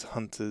we as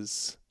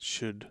hunters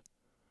should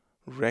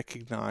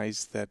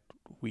recognize that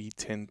we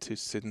tend to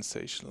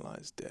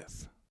sensationalize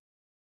death?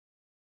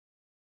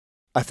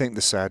 I think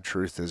the sad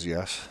truth is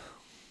yes.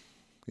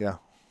 Yeah.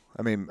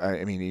 I mean,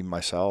 even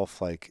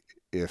myself, like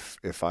if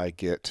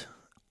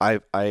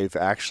I've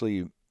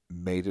actually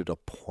made it a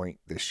point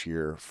this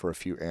year for a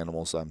few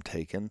animals I'm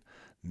taking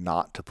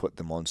not to put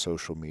them on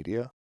social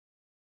media.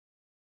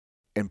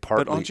 And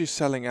partly, but aren't you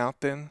selling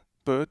out then,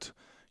 Bert?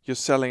 You're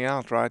selling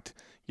out, right?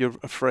 You're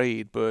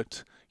afraid,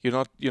 Bert.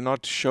 You're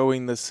not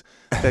showing this,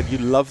 that you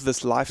love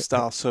this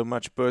lifestyle so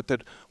much, Bert,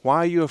 that why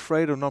are you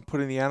afraid of not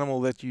putting the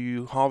animal that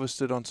you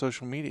harvested on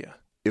social media?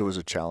 It was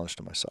a challenge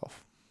to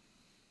myself.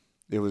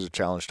 It was a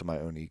challenge to my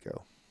own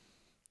ego.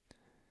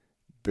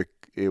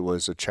 It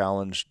was a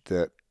challenge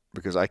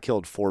because I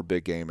killed 4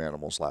 big game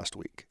animals last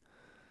week.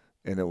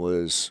 And it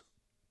was,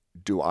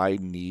 do I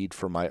need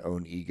for my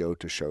own ego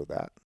to show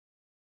that?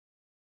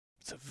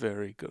 It's a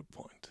very good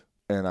point.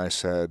 And I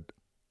said,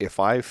 if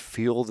I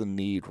feel the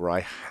need where I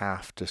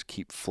have to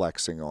keep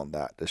flexing on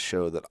that to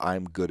show that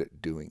I'm good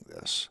at doing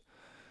this,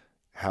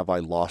 have I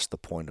lost the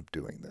point of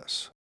doing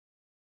this?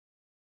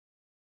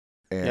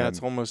 And yeah,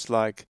 it's almost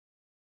like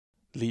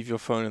leave your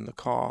phone in the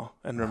car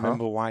and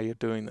remember why you're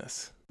doing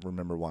this.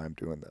 Remember why I'm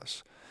doing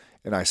this.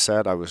 And I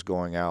said I was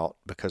going out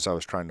because I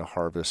was trying to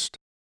harvest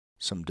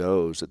some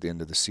does at the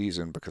end of the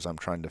season because I'm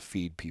trying to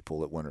feed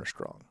people at Winter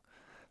Strong.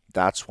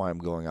 That's why I'm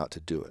going out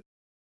to do it.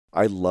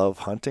 I love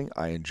hunting.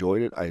 I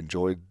enjoyed it. I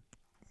enjoyed,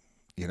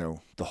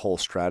 the whole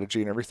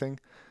strategy and everything.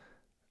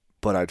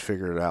 But I'd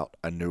figured it out.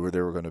 I knew where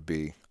they were going to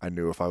be. I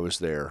knew if I was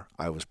there,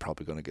 I was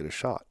probably going to get a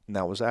shot. And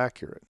that was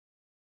accurate.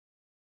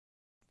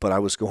 But I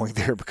was going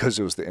there because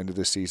it was the end of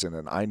the season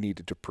and I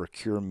needed to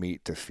procure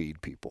meat to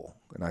feed people.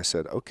 And I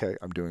said, okay,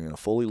 I'm doing it in a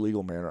fully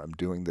legal manner. I'm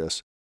doing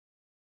this.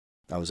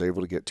 I was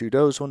able to get 2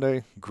 does one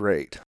day.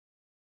 Great.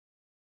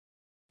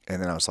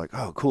 And then I was like,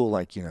 oh, cool.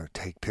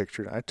 Take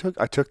pictures. I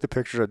took the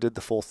pictures. I did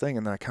the full thing.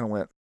 And then I kind of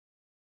went,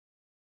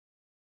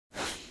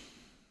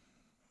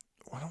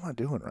 what am I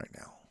doing right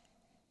now?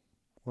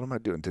 What am I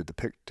doing? Did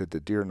the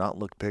deer not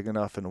look big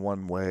enough in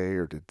one way,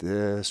 or did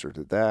this, or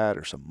did that,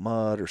 or some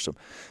mud, or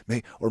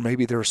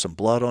maybe there was some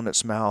blood on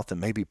its mouth,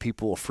 and maybe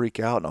people will freak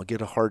out, and I'll get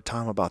a hard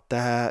time about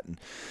that, and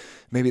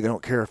maybe they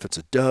don't care if it's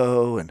a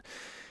doe, and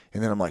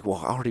then I'm like,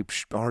 well, I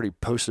already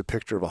posted a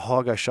picture of a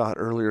hog I shot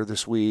earlier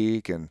this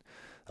week, and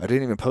I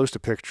didn't even post a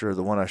picture of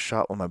the one I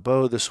shot with my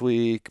bow this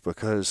week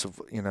because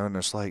of, and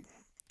it's like,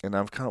 and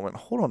I've kind of went,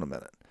 hold on a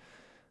minute,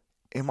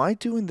 am I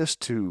doing this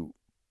to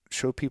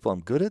show people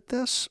I'm good at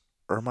this?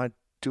 Or am I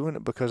doing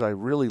it because I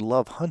really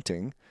love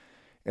hunting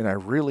and I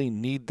really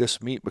need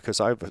this meat because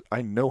I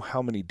know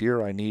how many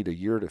deer I need a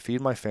year to feed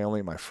my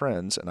family and my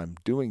friends, and I'm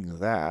doing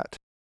that.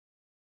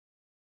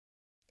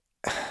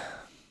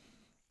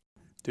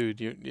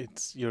 Dude,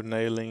 you're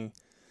nailing.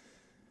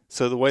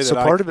 So the way that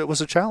part of it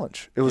was a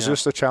challenge. It was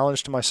just a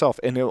challenge to myself,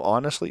 and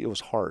honestly, it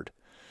was hard.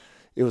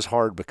 It was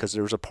hard because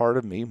there was a part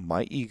of me,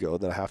 my ego,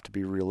 that I have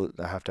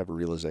to have a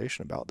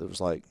realization about. That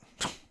was like,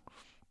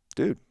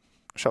 dude,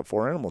 I shot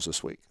 4 animals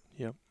this week.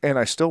 Yep. And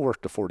I still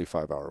worked a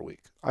 45-hour week.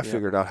 I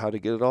figured out how to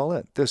get it all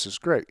in. This is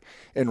great.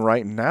 And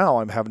right now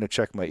I'm having to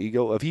check my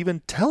ego of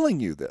even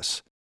telling you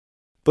this.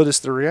 But it's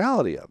the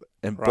reality of it.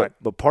 And right.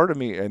 but part of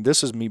me, and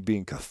this is me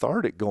being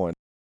cathartic, going,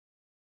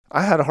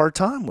 I had a hard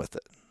time with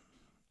it.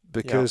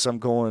 Because I'm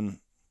going,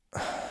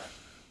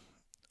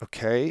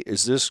 okay,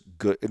 is this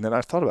good? And then I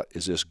thought about,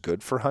 is this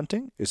good for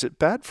hunting? Is it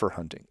bad for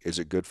hunting? Is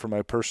it good for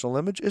my personal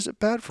image? Is it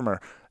bad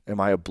for am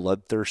I a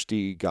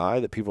bloodthirsty guy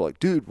that people are like,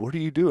 dude, what are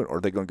you doing? Or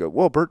are they going to go,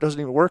 well, Bert doesn't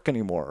even work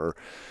anymore, or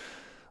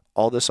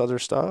all this other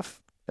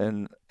stuff.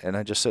 And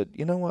I just said,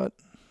 you know what?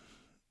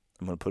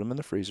 I'm going to put them in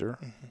the freezer.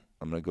 Mm-hmm.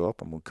 I'm going to go up.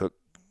 I'm going to cook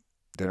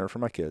dinner for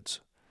my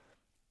kids.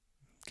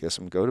 Guess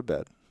I'm going to go to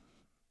bed.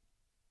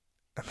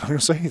 I'm not going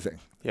to say anything.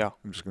 Yeah.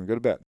 I'm just going to go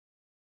to bed.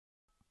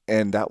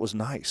 And that was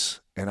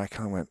nice. And I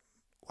kind of went,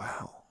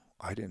 wow,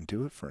 I didn't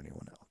do it for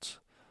anyone else.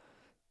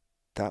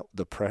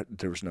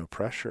 There was no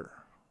pressure.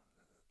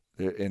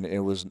 And it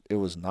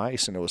was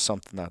nice, and it was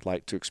something I'd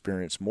like to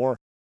experience more.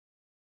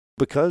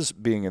 Because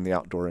being in the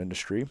outdoor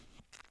industry,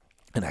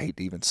 and I hate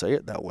to even say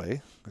it that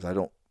way, because I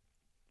don't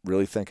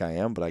really think I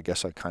am, but I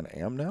guess I kind of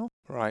am now.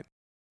 Right.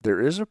 There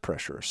is a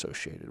pressure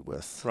associated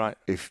with. Right.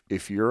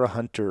 If you're a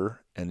hunter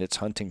and it's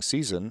hunting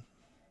season,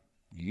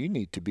 you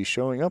need to be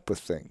showing up with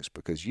things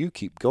because you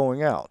keep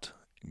going out.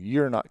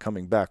 You're not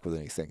coming back with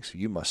anything, so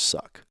you must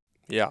suck.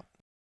 Yeah.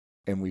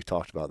 And we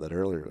talked about that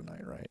earlier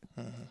tonight, right?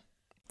 Mm-hmm.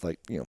 Like,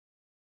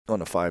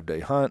 on a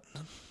 5-day hunt,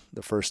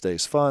 the first day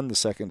is fun, the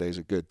second day is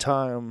a good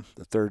time,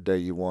 the third day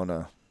you want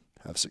to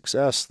have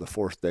success, the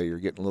fourth day you're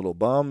getting a little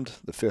bummed,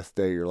 the fifth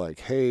day you're like,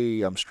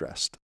 hey, I'm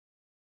stressed.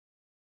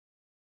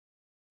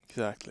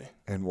 Exactly.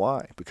 And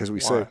why? Because we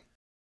say,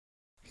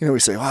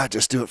 well, I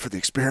just do it for the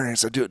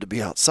experience, I do it to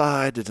be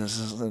outside,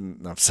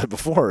 and I've said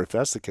before, if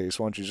that's the case,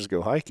 why don't you just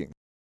go hiking?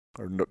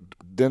 Or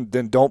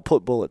then don't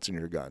put bullets in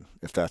your gun,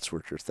 if that's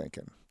what you're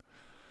thinking.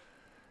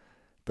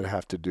 But I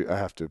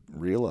have to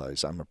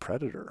realize I'm a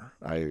predator.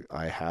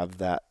 I have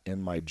that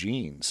in my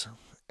genes,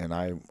 and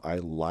I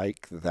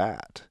like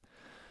that,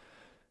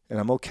 and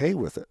I'm okay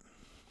with it.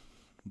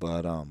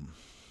 But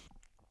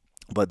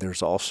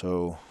there's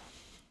also,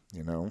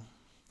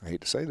 I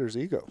hate to say, there's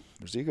ego.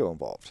 There's ego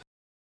involved.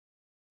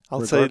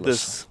 I'll say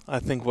this. I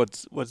think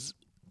what's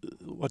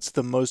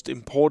the most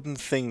important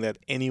thing that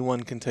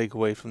anyone can take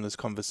away from this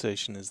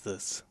conversation is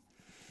this.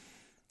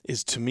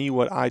 Is to me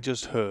what I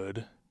just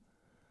heard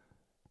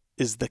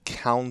is the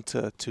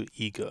counter to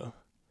ego,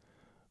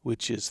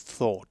 which is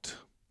thought.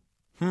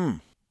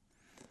 You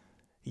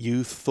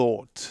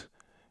thought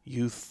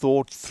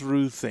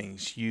through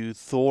things. You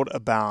thought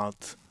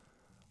about,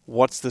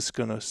 what's this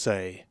going to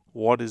say?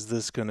 What is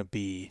this going to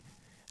be?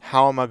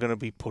 How am I going to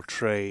be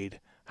portrayed?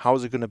 How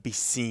is it going to be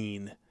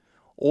seen?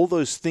 All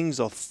those things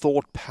are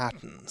thought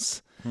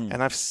patterns.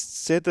 And I've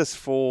said this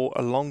for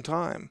a long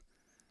time.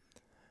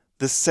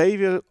 The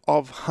savior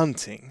of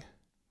hunting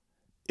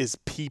is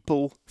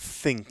people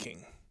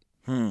thinking.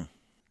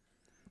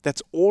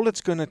 That's all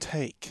it's going to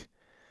take,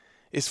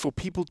 is for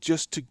people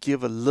just to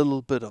give a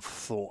little bit of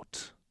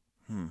thought.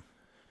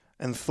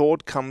 And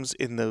thought comes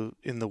in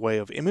the way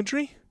of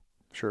imagery.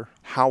 Sure.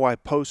 How I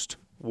post,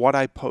 what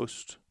I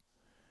post.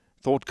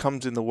 Thought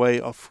comes in the way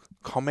of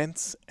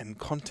comments and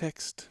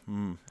context.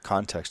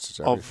 Context is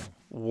everything. Of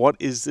what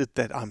is it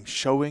that I'm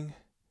showing?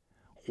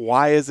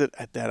 Why is it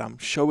that I'm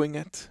showing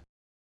it?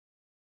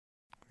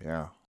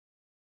 Yeah.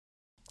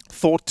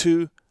 Thought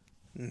 2,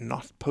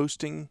 not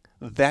posting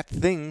that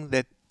thing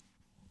that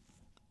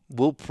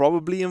will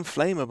probably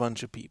inflame a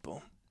bunch of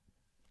people.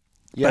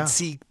 Yeah.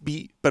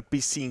 But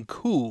be seen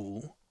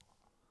cool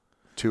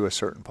To a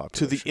certain to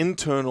population. the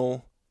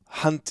internal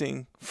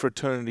hunting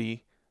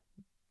fraternity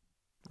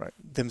Right.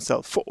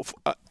 themselves, for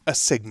a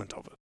segment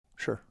of it.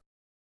 Sure.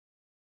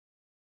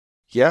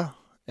 Yeah,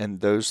 and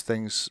those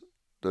things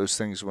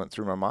went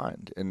through my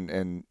mind,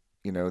 and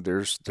you know,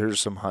 there's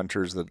some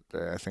hunters that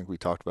I think we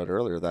talked about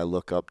earlier that I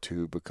look up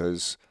to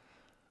because,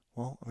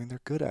 well, I mean,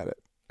 they're good at it.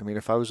 I mean,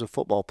 if I was a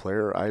football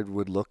player, I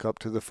would look up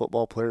to the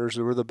football players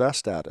who were the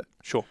best at it.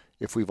 Sure.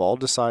 If we've all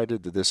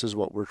decided that this is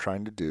what we're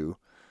trying to do,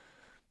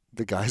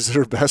 the guys that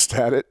are best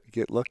at it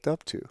get looked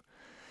up to.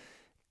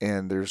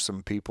 And there's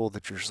some people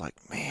that you're just like,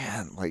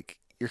 man, like,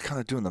 you're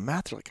kind of doing the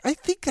math. You're like, I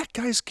think that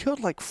guy's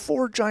killed like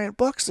 4 giant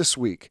bucks this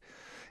week.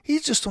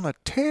 He's just on a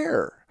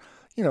tear.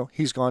 You know,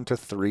 he's gone to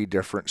 3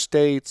 different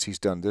states. He's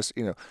done this,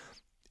 you know.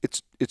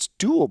 It's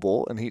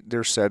doable, and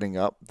they're setting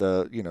up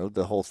the, you know,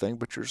 the whole thing,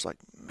 but you're just like,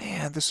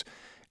 man, this,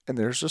 and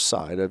there's a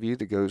side of you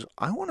that goes,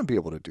 I want to be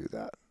able to do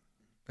that.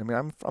 I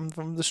mean, I'm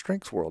from the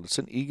strength world. It's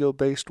an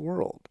ego-based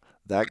world.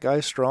 That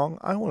guy's strong.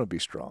 I want to be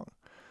strong.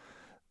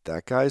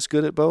 That guy's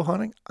good at bow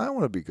hunting. I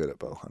want to be good at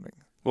bow hunting.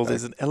 Well,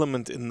 there's an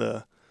element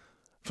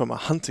from a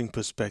hunting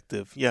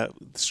perspective. Yeah,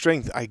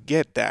 strength, I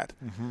get that.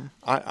 Mm-hmm.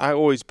 I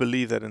always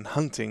believe that in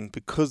hunting,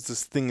 because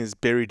this thing is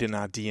buried in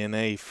our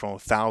DNA for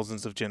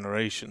thousands of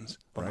generations.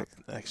 Well, Right.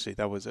 Actually,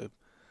 that was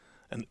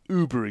an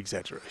uber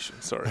exaggeration,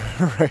 sorry.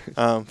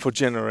 Right. For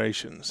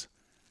generations.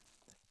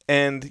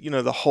 And, you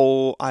know, the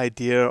whole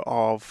idea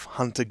of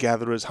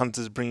hunter-gatherers,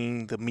 hunters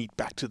bringing the meat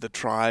back to the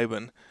tribe,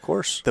 and Of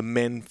course. the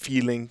men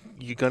feeling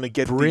you're going to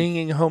get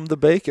Bringing home the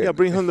bacon. Yeah,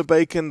 bring home the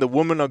bacon. The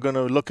women are going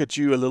to look at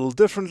you a little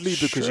differently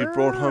because you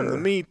brought home the Sure.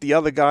 meat. The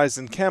other guys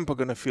in camp are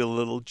going to feel a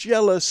little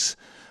jealous.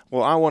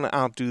 Well, I want to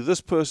outdo this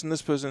person,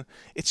 this person.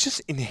 It's just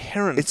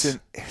inherent.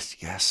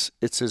 Yes,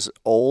 it's as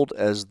old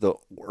as the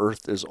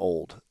earth is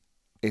old.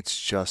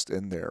 It's just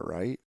in there,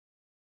 right?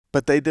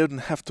 But they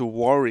didn't have to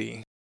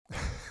worry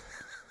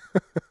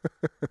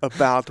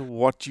about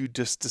what you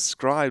just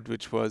described,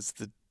 which was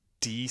the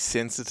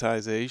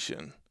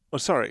desensitization. Oh,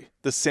 sorry,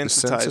 the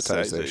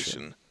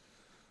sensitization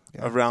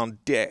Yeah.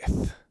 around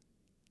death.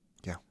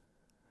 Yeah.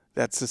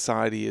 That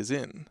society is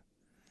in.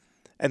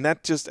 And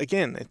that just,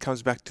 again, it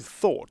comes back to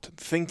thought,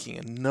 thinking,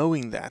 and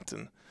knowing that.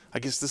 And I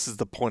guess this is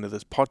the point of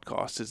this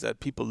podcast, is that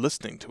people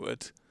listening to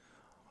it,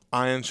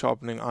 iron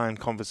sharpening iron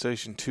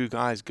conversation, 2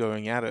 guys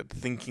going at it,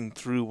 thinking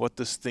through what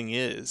this thing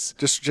is.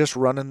 Just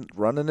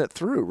running it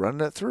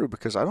through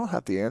because I don't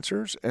have the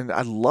answers, and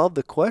I love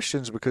the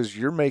questions because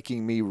you're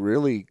making me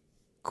really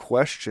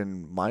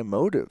question my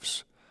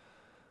motives,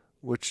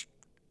 which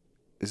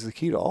is the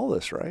key to all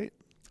this, right?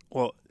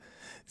 Well,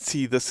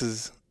 see, this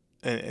is,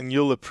 and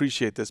you'll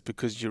appreciate this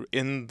because you're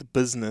in the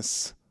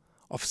business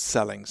of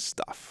selling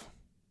stuff,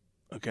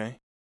 okay?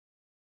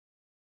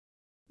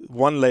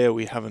 One layer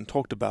we haven't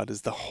talked about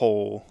is the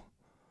whole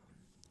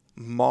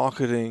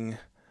marketing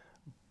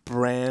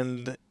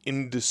brand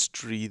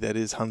industry that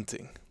is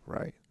hunting.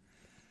 Right.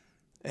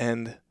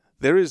 And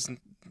there is,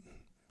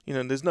 you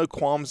know, there's no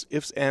qualms,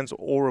 ifs, ands,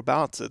 or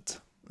about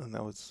it. And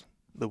that was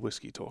the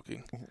whiskey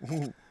talking.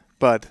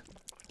 But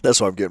That's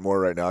what I'm getting more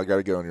right now. I got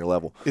to get on your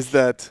level. is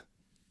that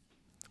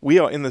we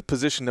are in the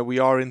position that we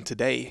are in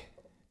today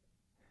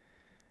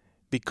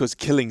because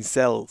killing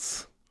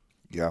sells.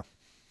 Yeah.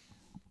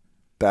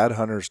 Bad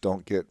hunters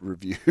don't get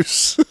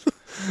reviews.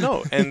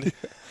 No, and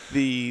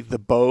the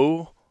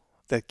bow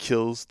that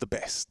kills the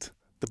best,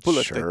 the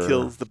bullet Sure. that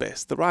kills the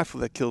best, the rifle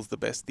that kills the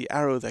best, the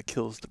arrow that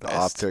kills the best.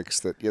 Optics,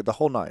 the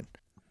whole 9.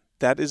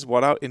 That is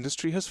what our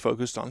industry has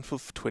focused on for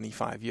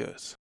 25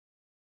 years.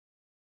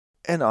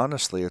 And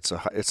honestly,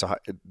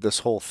 this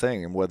whole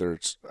thing, and whether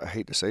it's, I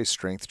hate to say,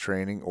 strength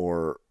training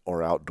or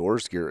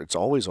outdoors gear, it's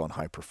always on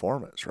high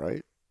performance,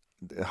 right?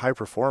 High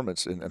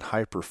performance and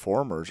high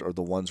performers are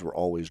the ones we're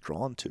always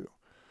drawn to.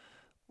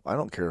 I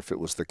don't care if it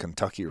was the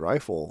Kentucky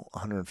rifle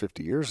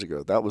 150 years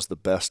ago. That was the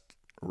best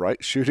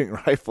shooting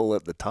rifle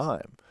at the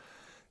time.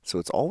 So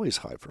it's always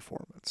high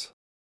performance.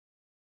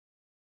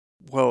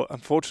 Well,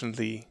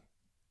 unfortunately,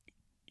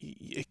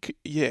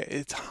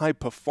 it's high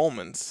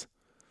performance,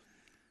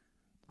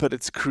 but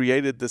it's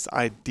created this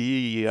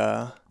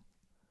idea,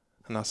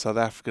 and our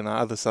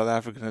other South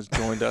African has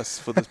joined us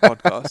for this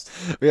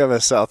podcast. We have a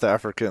South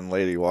African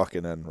lady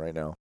walking in right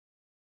now.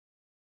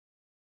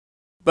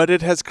 But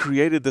it has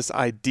created this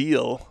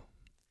ideal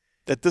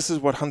that this is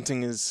what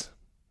hunting is.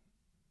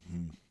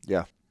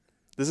 Yeah.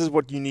 This is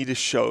what you need to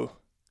show.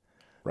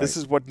 Right. This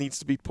is what needs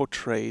to be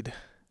portrayed.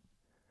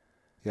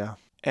 Yeah.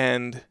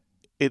 And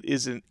it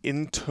is an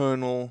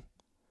internal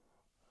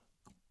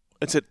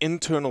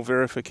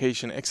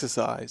verification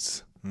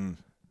exercise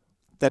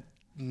that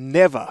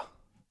never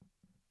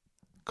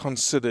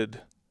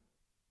considered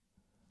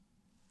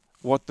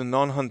what the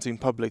non-hunting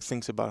public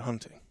thinks about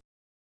hunting.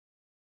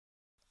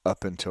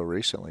 Up until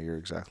recently, you're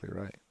exactly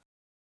right.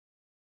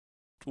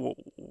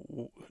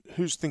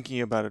 Who's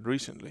thinking about it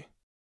recently?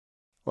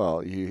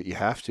 Well, you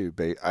have to,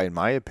 in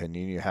my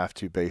opinion, you have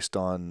to based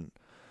on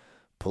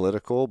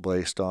political,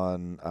 based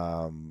on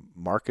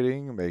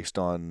marketing, based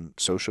on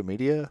social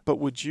media. But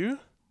would you?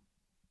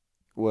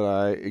 Would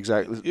I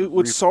exactly?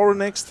 Would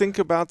Sorinex think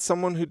about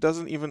someone who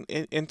doesn't even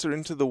enter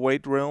into the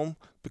weight realm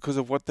because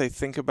of what they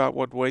think about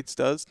what weights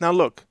does? Now,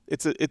 look,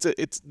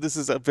 this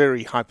is a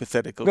very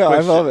hypothetical question.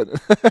 I love it.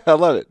 I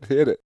love it.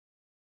 Hit it.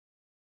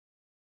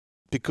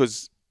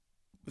 Because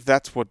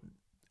that's what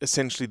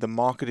essentially the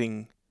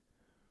marketing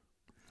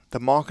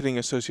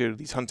associated with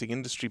these hunting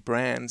industry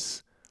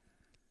brands,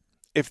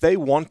 if they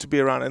want to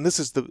be around, and this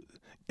is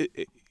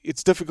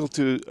it's difficult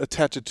to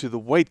attach it to the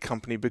weight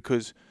company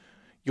because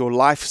your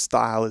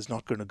lifestyle is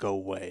not going to go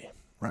away.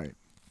 Right.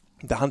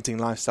 The hunting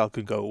lifestyle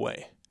could go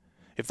away.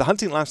 If the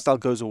hunting lifestyle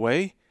goes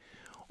away,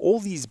 all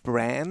these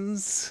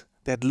brands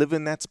that live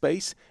in that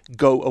space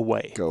go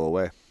away. Go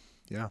away.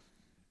 Yeah.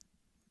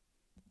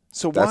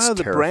 So That's why are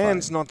the terrifying.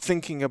 brands not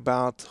thinking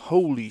about,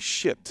 holy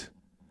shit,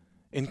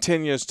 in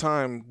 10 years'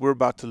 time, we're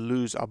about to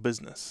lose our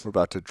business? We're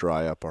about to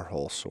dry up our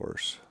whole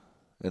source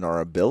and our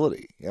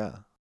ability. Yeah.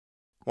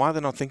 Why are they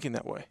not thinking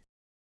that way?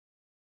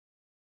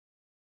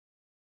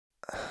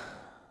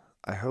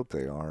 I hope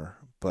they are,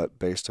 but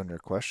based on your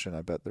question,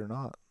 I bet they're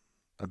not.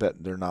 I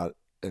bet they're not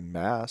en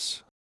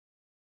masse.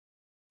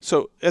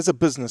 So, as a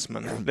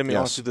businessman, let me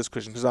Yes. ask you this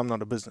question, because I'm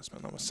not a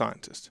businessman, I'm a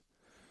scientist.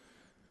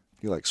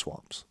 You like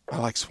swamps. I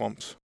like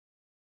swamps.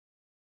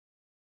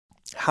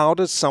 How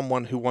does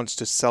someone who wants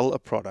to sell a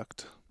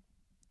product,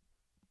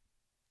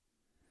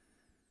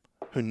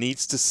 who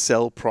needs to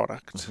sell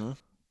product, Mm-hmm.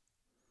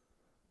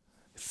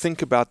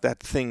 think about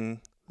that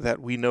thing that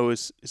we know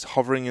is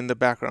hovering in the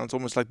background? It's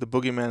almost like the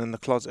boogeyman in the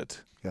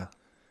closet. Yeah.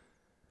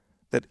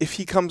 That if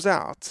he comes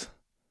out,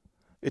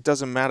 it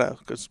doesn't matter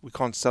because we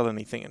can't sell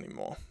anything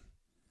anymore.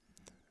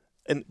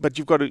 But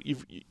you've got to.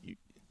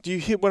 Do you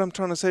hear what I'm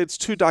trying to say? It's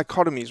two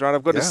dichotomies, right?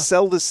 I've got to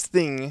sell this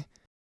thing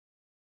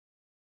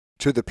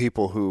to the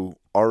people who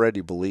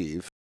already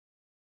believe,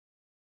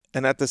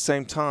 and at the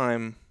same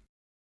time,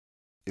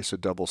 it's a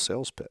double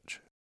sales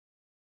pitch.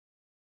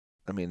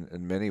 I mean,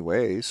 in many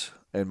ways,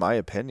 in my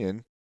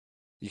opinion,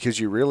 because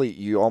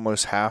you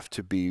almost have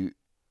to be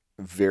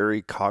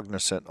very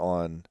cognizant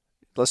on,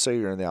 let's say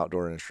you're in the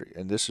outdoor industry,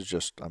 and this is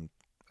just, I've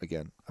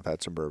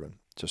had some bourbon,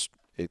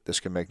 this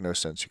can make no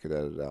sense, you could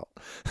edit it out.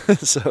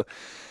 So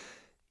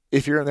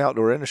if you're in the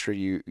outdoor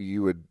industry,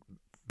 you would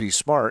be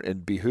smart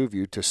and behoove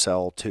you to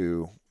sell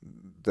to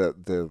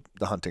the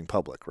hunting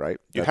public, right?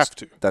 You have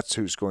to. That's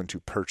who's going to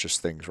purchase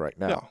things right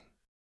now. Yeah.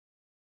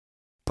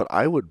 But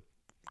I would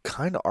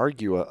kind of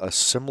argue a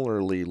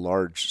similarly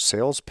large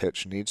sales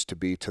pitch needs to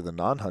be to the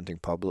non-hunting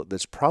public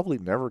that's probably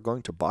never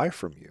going to buy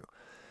from you.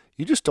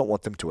 You just don't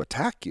want them to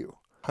attack you.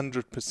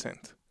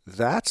 100%.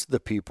 That's the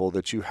people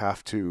that you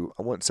have to,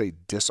 I wouldn't say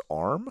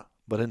disarm,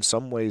 but in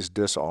some ways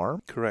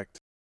disarm. Correct.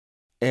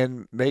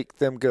 And make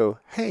them go,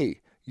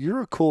 hey,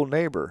 you're a cool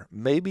neighbor.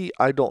 Maybe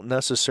I don't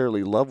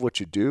necessarily love what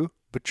you do,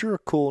 but you're a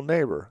cool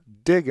neighbor.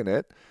 Digging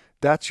it.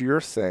 That's your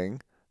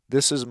thing.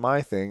 This is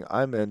my thing.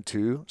 I'm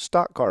into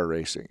stock car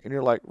racing. And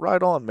you're like,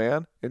 right on,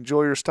 man.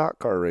 Enjoy your stock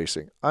car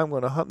racing. I'm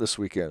going to hunt this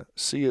weekend.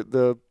 See you at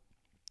the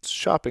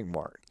shopping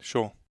mart.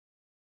 Sure.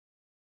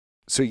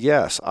 So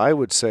yes, I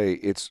would say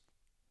it's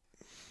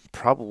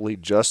probably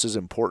just as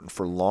important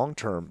for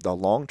the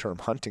long-term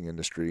hunting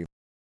industry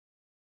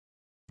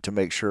to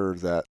make sure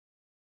that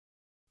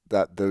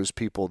those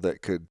people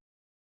that could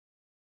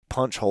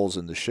punch holes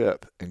in the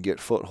ship and get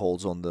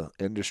footholds on the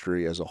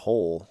industry as a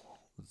whole,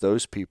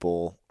 those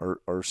people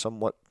are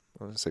somewhat,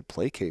 I wouldn't say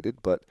placated,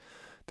 but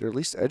they're at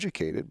least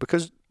educated,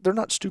 because they're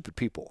not stupid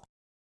people.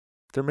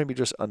 They're maybe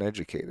just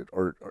uneducated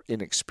or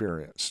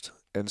inexperienced.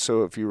 And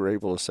so if you were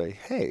able to say,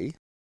 hey,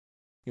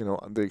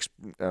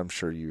 I'm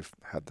sure you've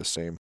had the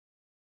same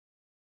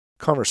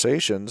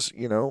conversations.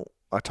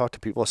 I talk to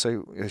people,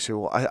 they say,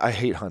 well, I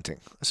hate hunting.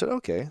 I said,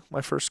 okay,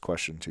 my first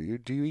question to you,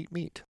 do you eat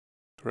meat?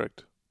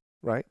 Correct.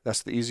 Right?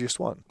 That's the easiest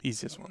one.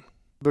 Easiest one.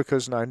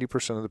 Because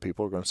 90% of the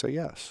people are going to say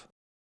yes.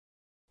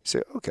 You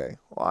say, okay,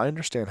 well, I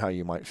understand how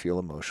you might feel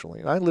emotionally.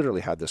 And I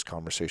literally had this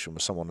conversation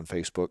with someone on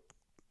Facebook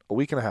a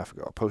week and a half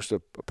ago. I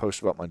posted a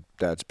post about my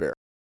dad's bear.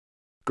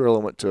 Girl I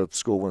went to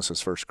school with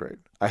since first grade.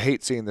 I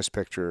hate seeing this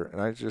picture,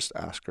 and I just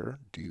asked her,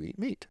 do you eat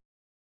meat?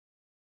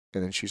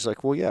 And then she's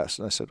like, well, yes.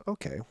 And I said,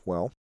 okay,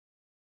 well,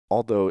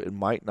 although it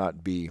might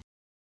not be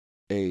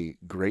a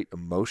great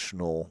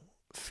emotional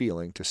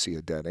feeling to see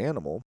a dead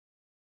animal,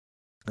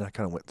 and I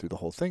kind of went through the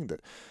whole thing that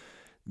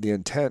the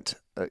intent,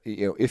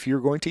 if you're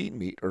going to eat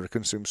meat or to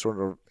consume sort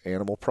of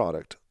animal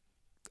product,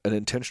 an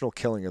intentional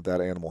killing of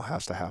that animal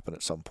has to happen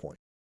at some point.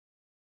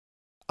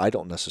 I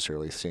don't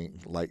necessarily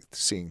like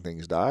seeing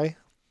things die.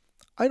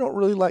 I don't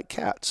really like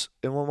cats.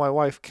 And when my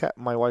wife's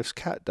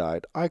cat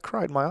died, I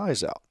cried my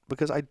eyes out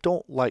because I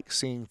don't like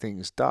seeing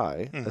things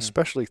die,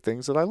 especially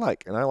things that I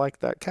like. And I like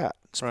that cat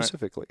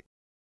specifically. Right.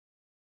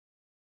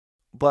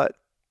 But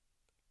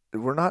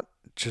we're not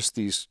just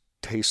these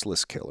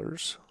tasteless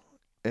killers.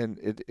 And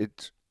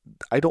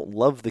I don't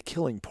love the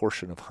killing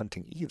portion of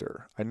hunting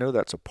either. I know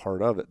that's a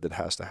part of it that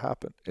has to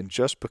happen. And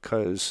just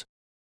because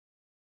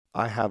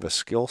I have a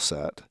skill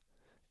set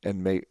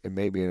and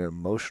maybe an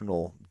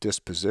emotional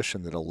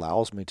disposition that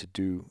allows me to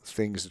do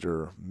things that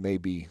are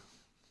maybe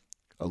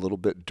a little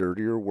bit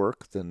dirtier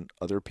work than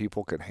other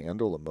people can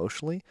handle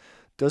emotionally,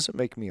 doesn't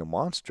make me a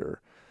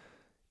monster.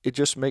 It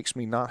just makes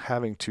me not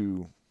having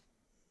to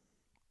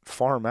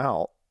farm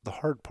out the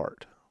hard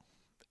part.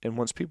 And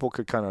once people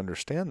could kind of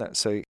understand that,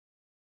 say,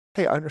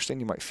 hey, I understand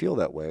you might feel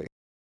that way,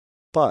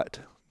 but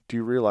do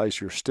you realize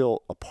you're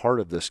still a part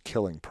of this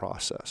killing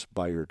process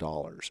by your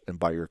dollars and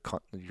by your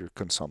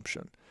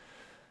consumption?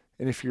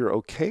 And if you're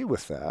okay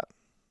with that,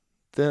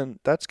 then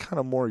that's kind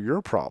of more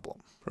your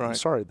problem. Right. I'm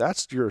sorry,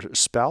 that's your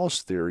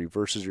spouse theory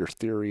versus your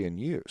theory in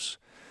use.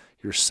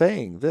 You're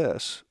saying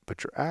this,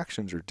 but your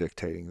actions are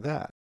dictating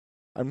that.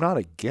 I'm not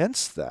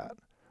against that.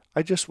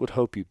 I just would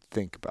hope you'd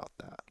think about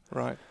that.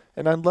 Right.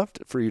 And I'd love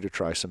for you to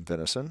try some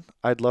venison.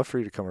 I'd love for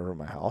you to come over to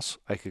my house.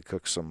 I could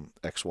cook some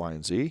X, Y,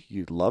 and Z.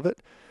 You'd love it.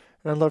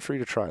 And I'd love for you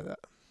to try that.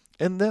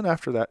 And then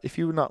after that, if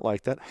you would not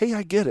like that, hey,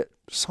 I get it.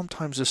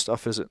 Sometimes this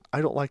stuff isn't.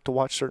 I don't like to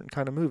watch certain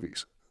kind of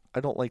movies. I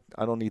don't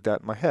need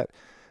that in my head.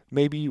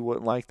 Maybe you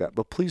wouldn't like that,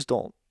 but please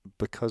don't,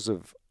 because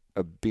of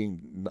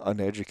being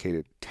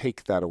uneducated,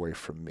 take that away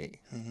from me.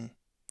 Mm-hmm.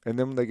 And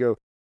then when they go,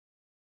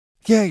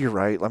 yeah, you're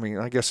right. I mean,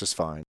 I guess it's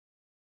fine.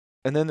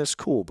 And then it's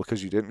cool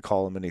because you didn't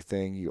call them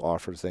anything, you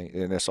offered things,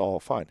 and it's all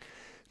fine.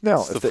 Now,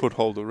 it's the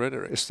foothold of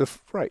rhetoric. It's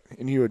right,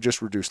 and you would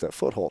just reduce that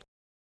foothold.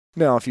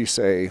 Now, if you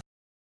say,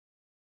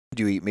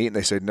 do you eat meat? And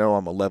they say, no,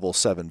 I'm a level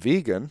 7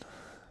 vegan.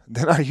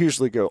 Then I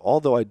usually go,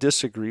 although I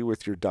disagree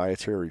with your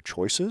dietary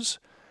choices,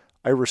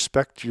 I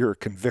respect your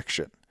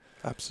conviction.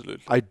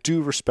 Absolutely. I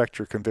do respect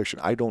your conviction.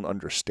 I don't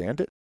understand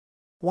it.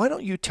 Why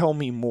don't you tell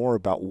me more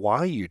about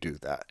why you do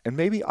that? And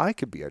maybe I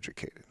could be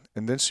educated.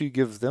 And then so you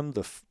give them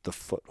the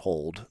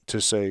foothold to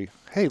say,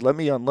 hey, let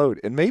me unload.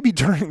 And maybe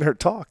during their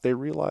talk, they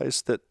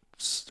realize that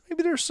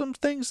maybe there's some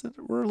things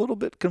that were a little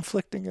bit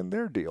conflicting in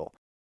their deal.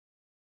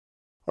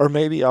 Or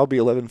maybe I'll be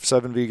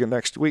 11/7 vegan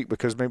next week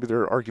because maybe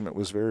their argument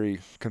was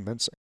very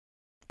convincing.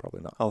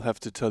 Probably not. I'll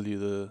have to tell you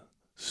the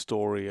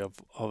story of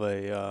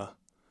a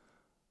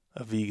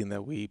vegan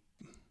that we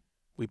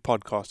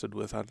podcasted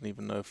with. I don't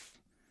even know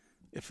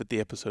if the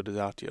episode is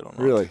out yet or not.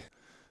 Really?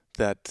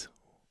 That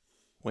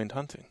went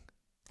hunting.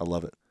 I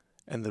love it.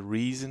 And the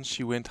reason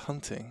she went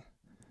hunting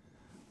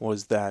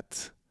was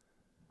that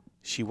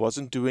she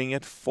wasn't doing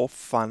it for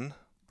fun.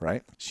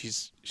 Right.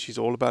 She's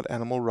all about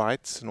animal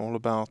rights and all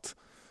about,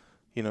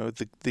 you know,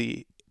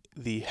 the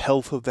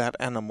health of that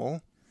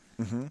animal.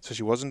 Mm-hmm. So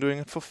she wasn't doing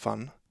it for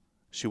fun.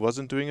 She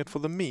wasn't doing it for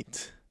the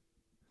meat.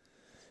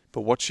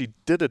 But what she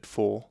did it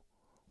for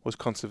was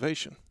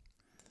conservation.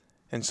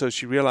 And so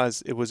she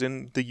realized it was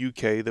in the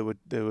UK.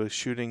 They were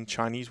shooting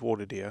Chinese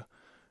water deer,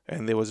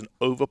 and there was an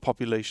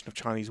overpopulation of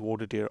Chinese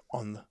water deer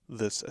on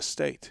this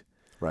estate.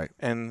 Right.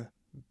 And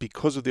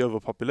because of the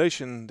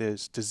overpopulation,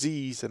 there's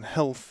disease and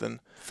health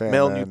and Famine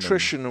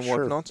malnutrition and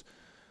sure. whatnot.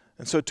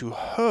 And so to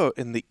her,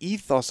 in the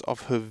ethos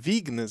of her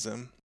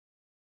veganism,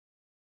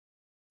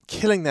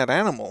 killing that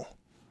animal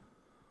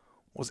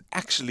was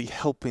actually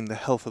helping the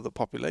health of the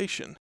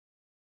population.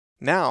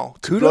 Now,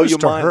 to blow kudos your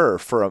to mind, her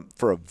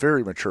for a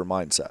very mature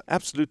mindset.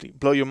 absolutely,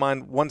 blow your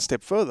mind one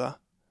step further,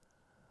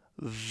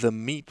 the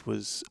meat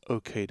was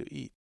okay to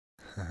eat.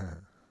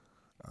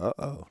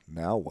 Uh-oh.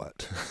 Now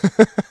what?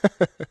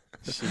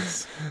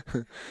 Jeez.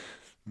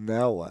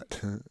 Now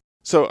what?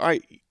 So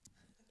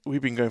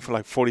we've been going for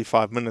like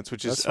 45 minutes,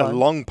 which is That's a fine.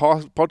 long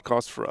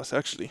podcast for us,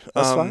 actually.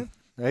 That's fine.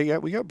 Hey,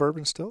 we got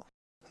bourbon still.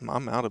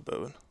 I'm out of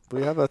bourbon.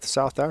 We have a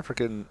South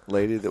African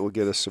lady that will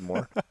get us some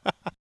more.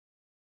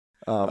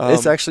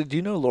 It's actually, do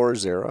you know Laura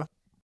Zera?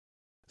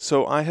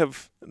 So I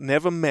have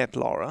never met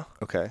Laura.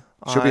 Okay.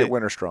 She'll be at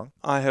Winter Strong.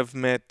 I have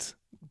met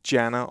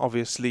Jana,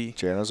 obviously.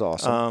 Jana's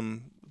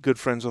awesome. Good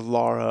friends with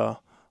Laura.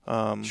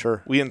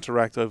 Sure. We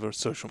interact over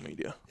social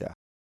media. Yeah.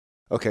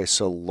 Okay,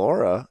 so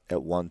Laura,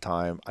 at one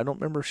time, I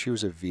don't remember if she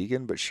was a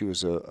vegan, but she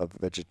was a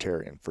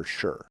vegetarian for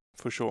sure.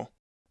 For sure.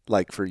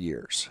 Like for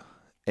years.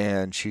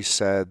 And she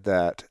said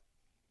that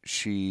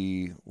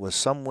she was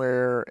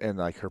somewhere and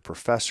like her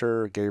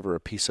professor gave her a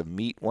piece of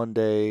meat one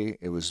day.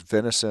 It was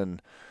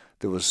venison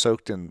that was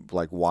soaked in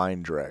like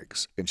wine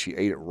dregs, and she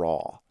ate it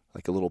raw,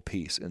 like a little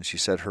piece. And she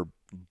said her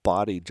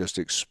body just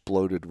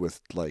exploded with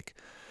like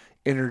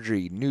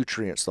energy,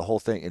 nutrients, the whole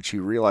thing. And she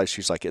realized,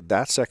 she's like, at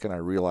that second, I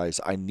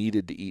realized I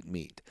needed to eat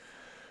meat,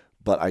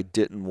 but I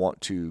didn't want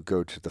to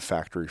go to the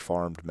factory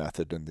farmed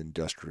method and the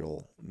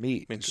industrial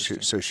meat.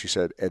 So she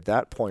said, at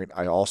that point,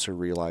 I also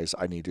realized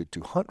I needed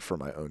to hunt for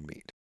my own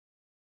meat.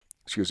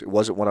 She goes, it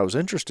wasn't what I was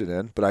interested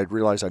in, but I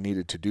realized I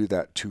needed to do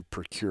that to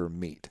procure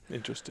meat.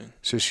 Interesting.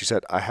 So she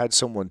said, I had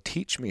someone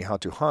teach me how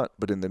to hunt,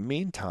 but in the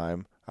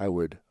meantime, I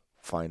would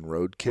find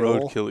roadkill.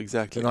 Roadkill,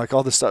 exactly. And like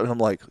all this stuff. And I'm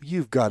like,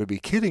 you've got to be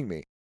kidding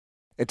me.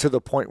 And to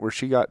the point where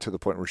she got to the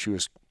point where she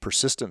was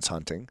persistence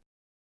hunting,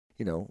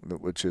 you know,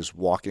 which is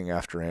walking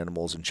after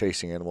animals and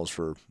chasing animals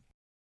for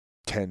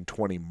 10,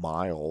 20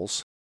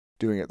 miles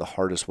doing it the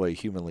hardest way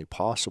humanly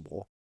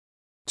possible,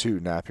 to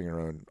napping her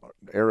own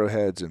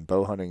arrowheads and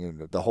bow hunting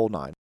and the whole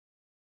nine.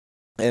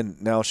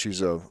 And now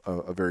she's a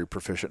very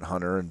proficient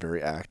hunter and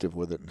very active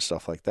with it and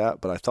stuff like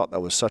that. But I thought that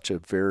was such a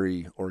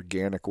very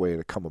organic way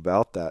to come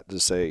about that, to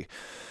say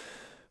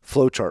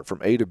flowchart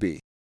from A to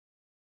B.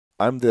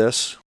 I'm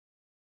this,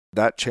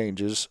 that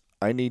changes,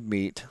 I need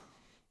meat,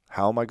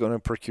 how am I going to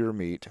procure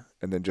meat?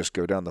 And then just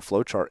go down the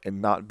flowchart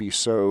and not be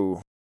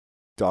so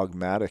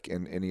dogmatic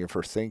in any of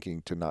her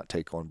thinking to not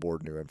take on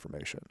board new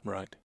information.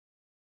 Right.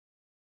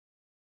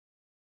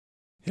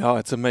 Yeah,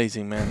 it's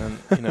amazing, man.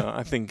 And,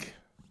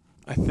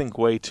 I think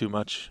way too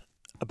much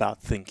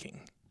about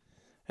thinking.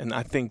 And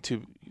I think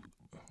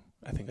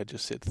I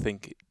just said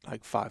think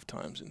like 5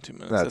 times in 2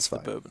 minutes. That's the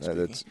fine.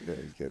 bourbon speaking.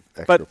 You get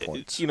extra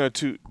points.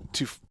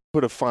 To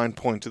put a fine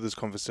point to this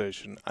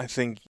conversation, I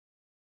think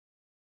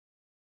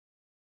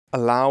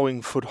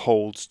allowing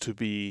footholds to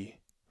be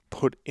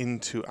put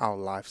into our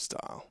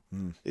lifestyle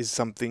is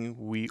something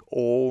we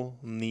all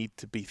need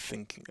to be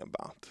thinking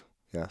about.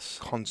 Yes.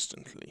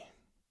 Constantly.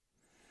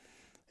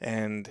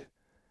 And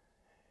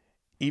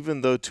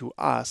even though to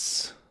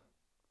us,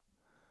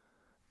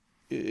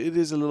 it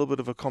is a little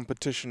bit of a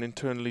competition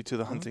internally to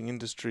the hunting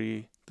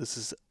industry. This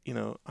is,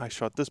 I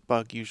shot this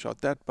buck, you shot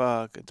that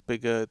buck, it's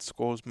bigger, it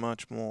scores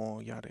much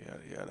more, yada,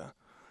 yada, yada.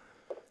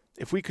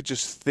 If we could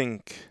just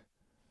think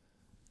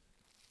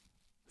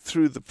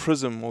through the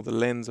prism or the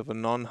lens of a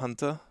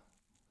non-hunter,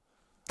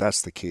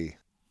 that's the key.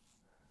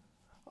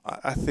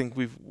 I think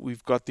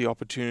we've got the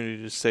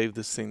opportunity to save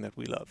this thing that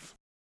we love.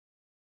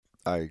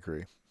 I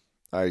agree.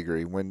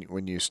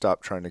 When you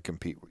stop trying to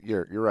compete,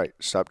 you're right.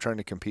 Stop trying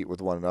to compete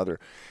with one another.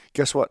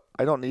 Guess what?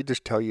 I don't need to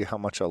tell you how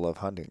much I love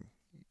hunting.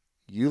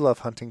 You love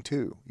hunting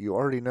too. You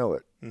already know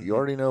it. Mm-hmm. You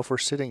already know if we're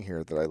sitting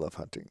here that I love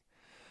hunting.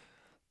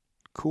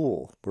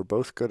 Cool. We're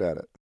both good at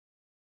it.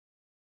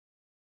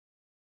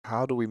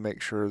 How do we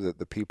make sure that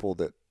the people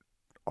that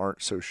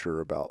aren't so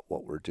sure about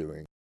what we're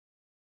doing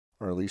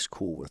are at least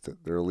cool with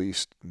it? They're at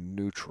least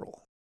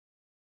neutral,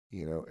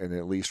 and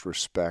at least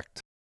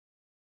respect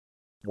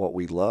what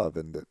we love,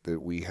 and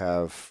that we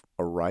have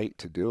a right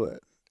to do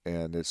it.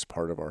 And it's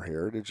part of our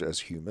heritage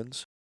as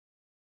humans.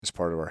 It's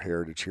part of our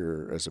heritage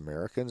here as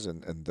Americans,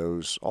 and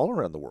those all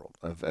around the world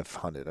have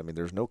hunted. I mean,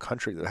 there's no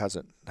country that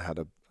hasn't had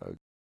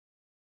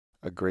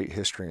a great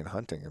history in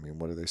hunting. I mean,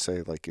 what do they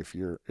say? Like, if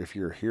you're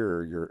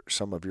here,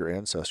 some of your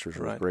ancestors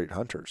were great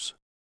hunters.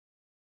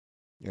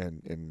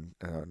 And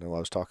I know I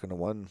was talking to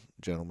one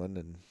gentleman,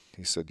 and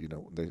he said,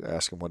 they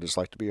asked him what it's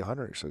like to be a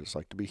hunter. He said, it's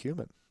like to be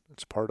human.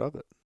 It's part of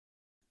it.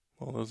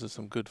 Well, those are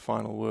some good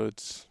final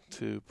words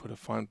to put a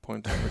fine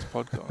point on this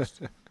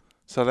podcast.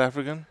 South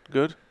African,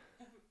 good?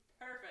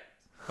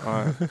 Perfect.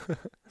 All right.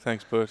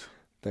 Thanks, Bert.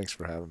 Thanks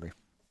for having me.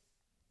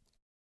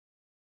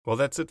 Well,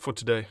 that's it for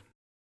today.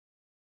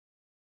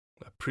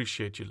 I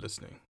appreciate you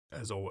listening,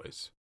 as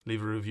always.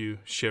 Leave a review,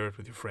 share it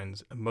with your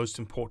friends, and most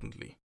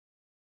importantly,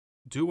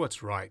 do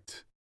what's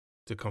right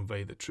to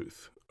convey the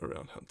truth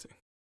around hunting.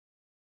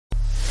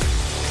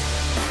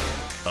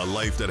 A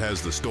life that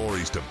has the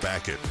stories to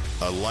back it.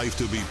 A life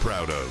to be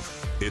proud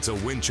of. It's a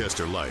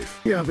Winchester life.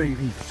 Yeah,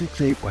 baby.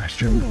 6'8"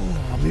 Western.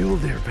 Oh, mule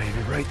deer, baby,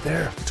 right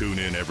there. Tune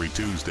in every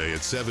Tuesday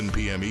at 7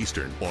 p.m.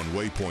 Eastern on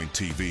Waypoint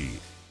TV.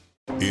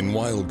 In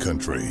Wild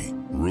Country,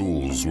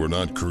 rules were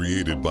not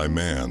created by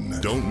man.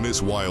 Don't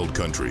miss Wild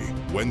Country.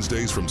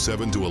 Wednesdays from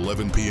 7 to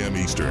 11 p.m.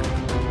 Eastern.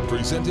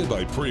 Presented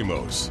by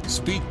Primos.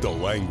 Speak the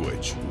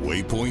language.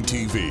 Waypoint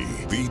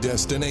TV, the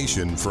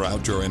destination for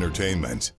outdoor entertainment.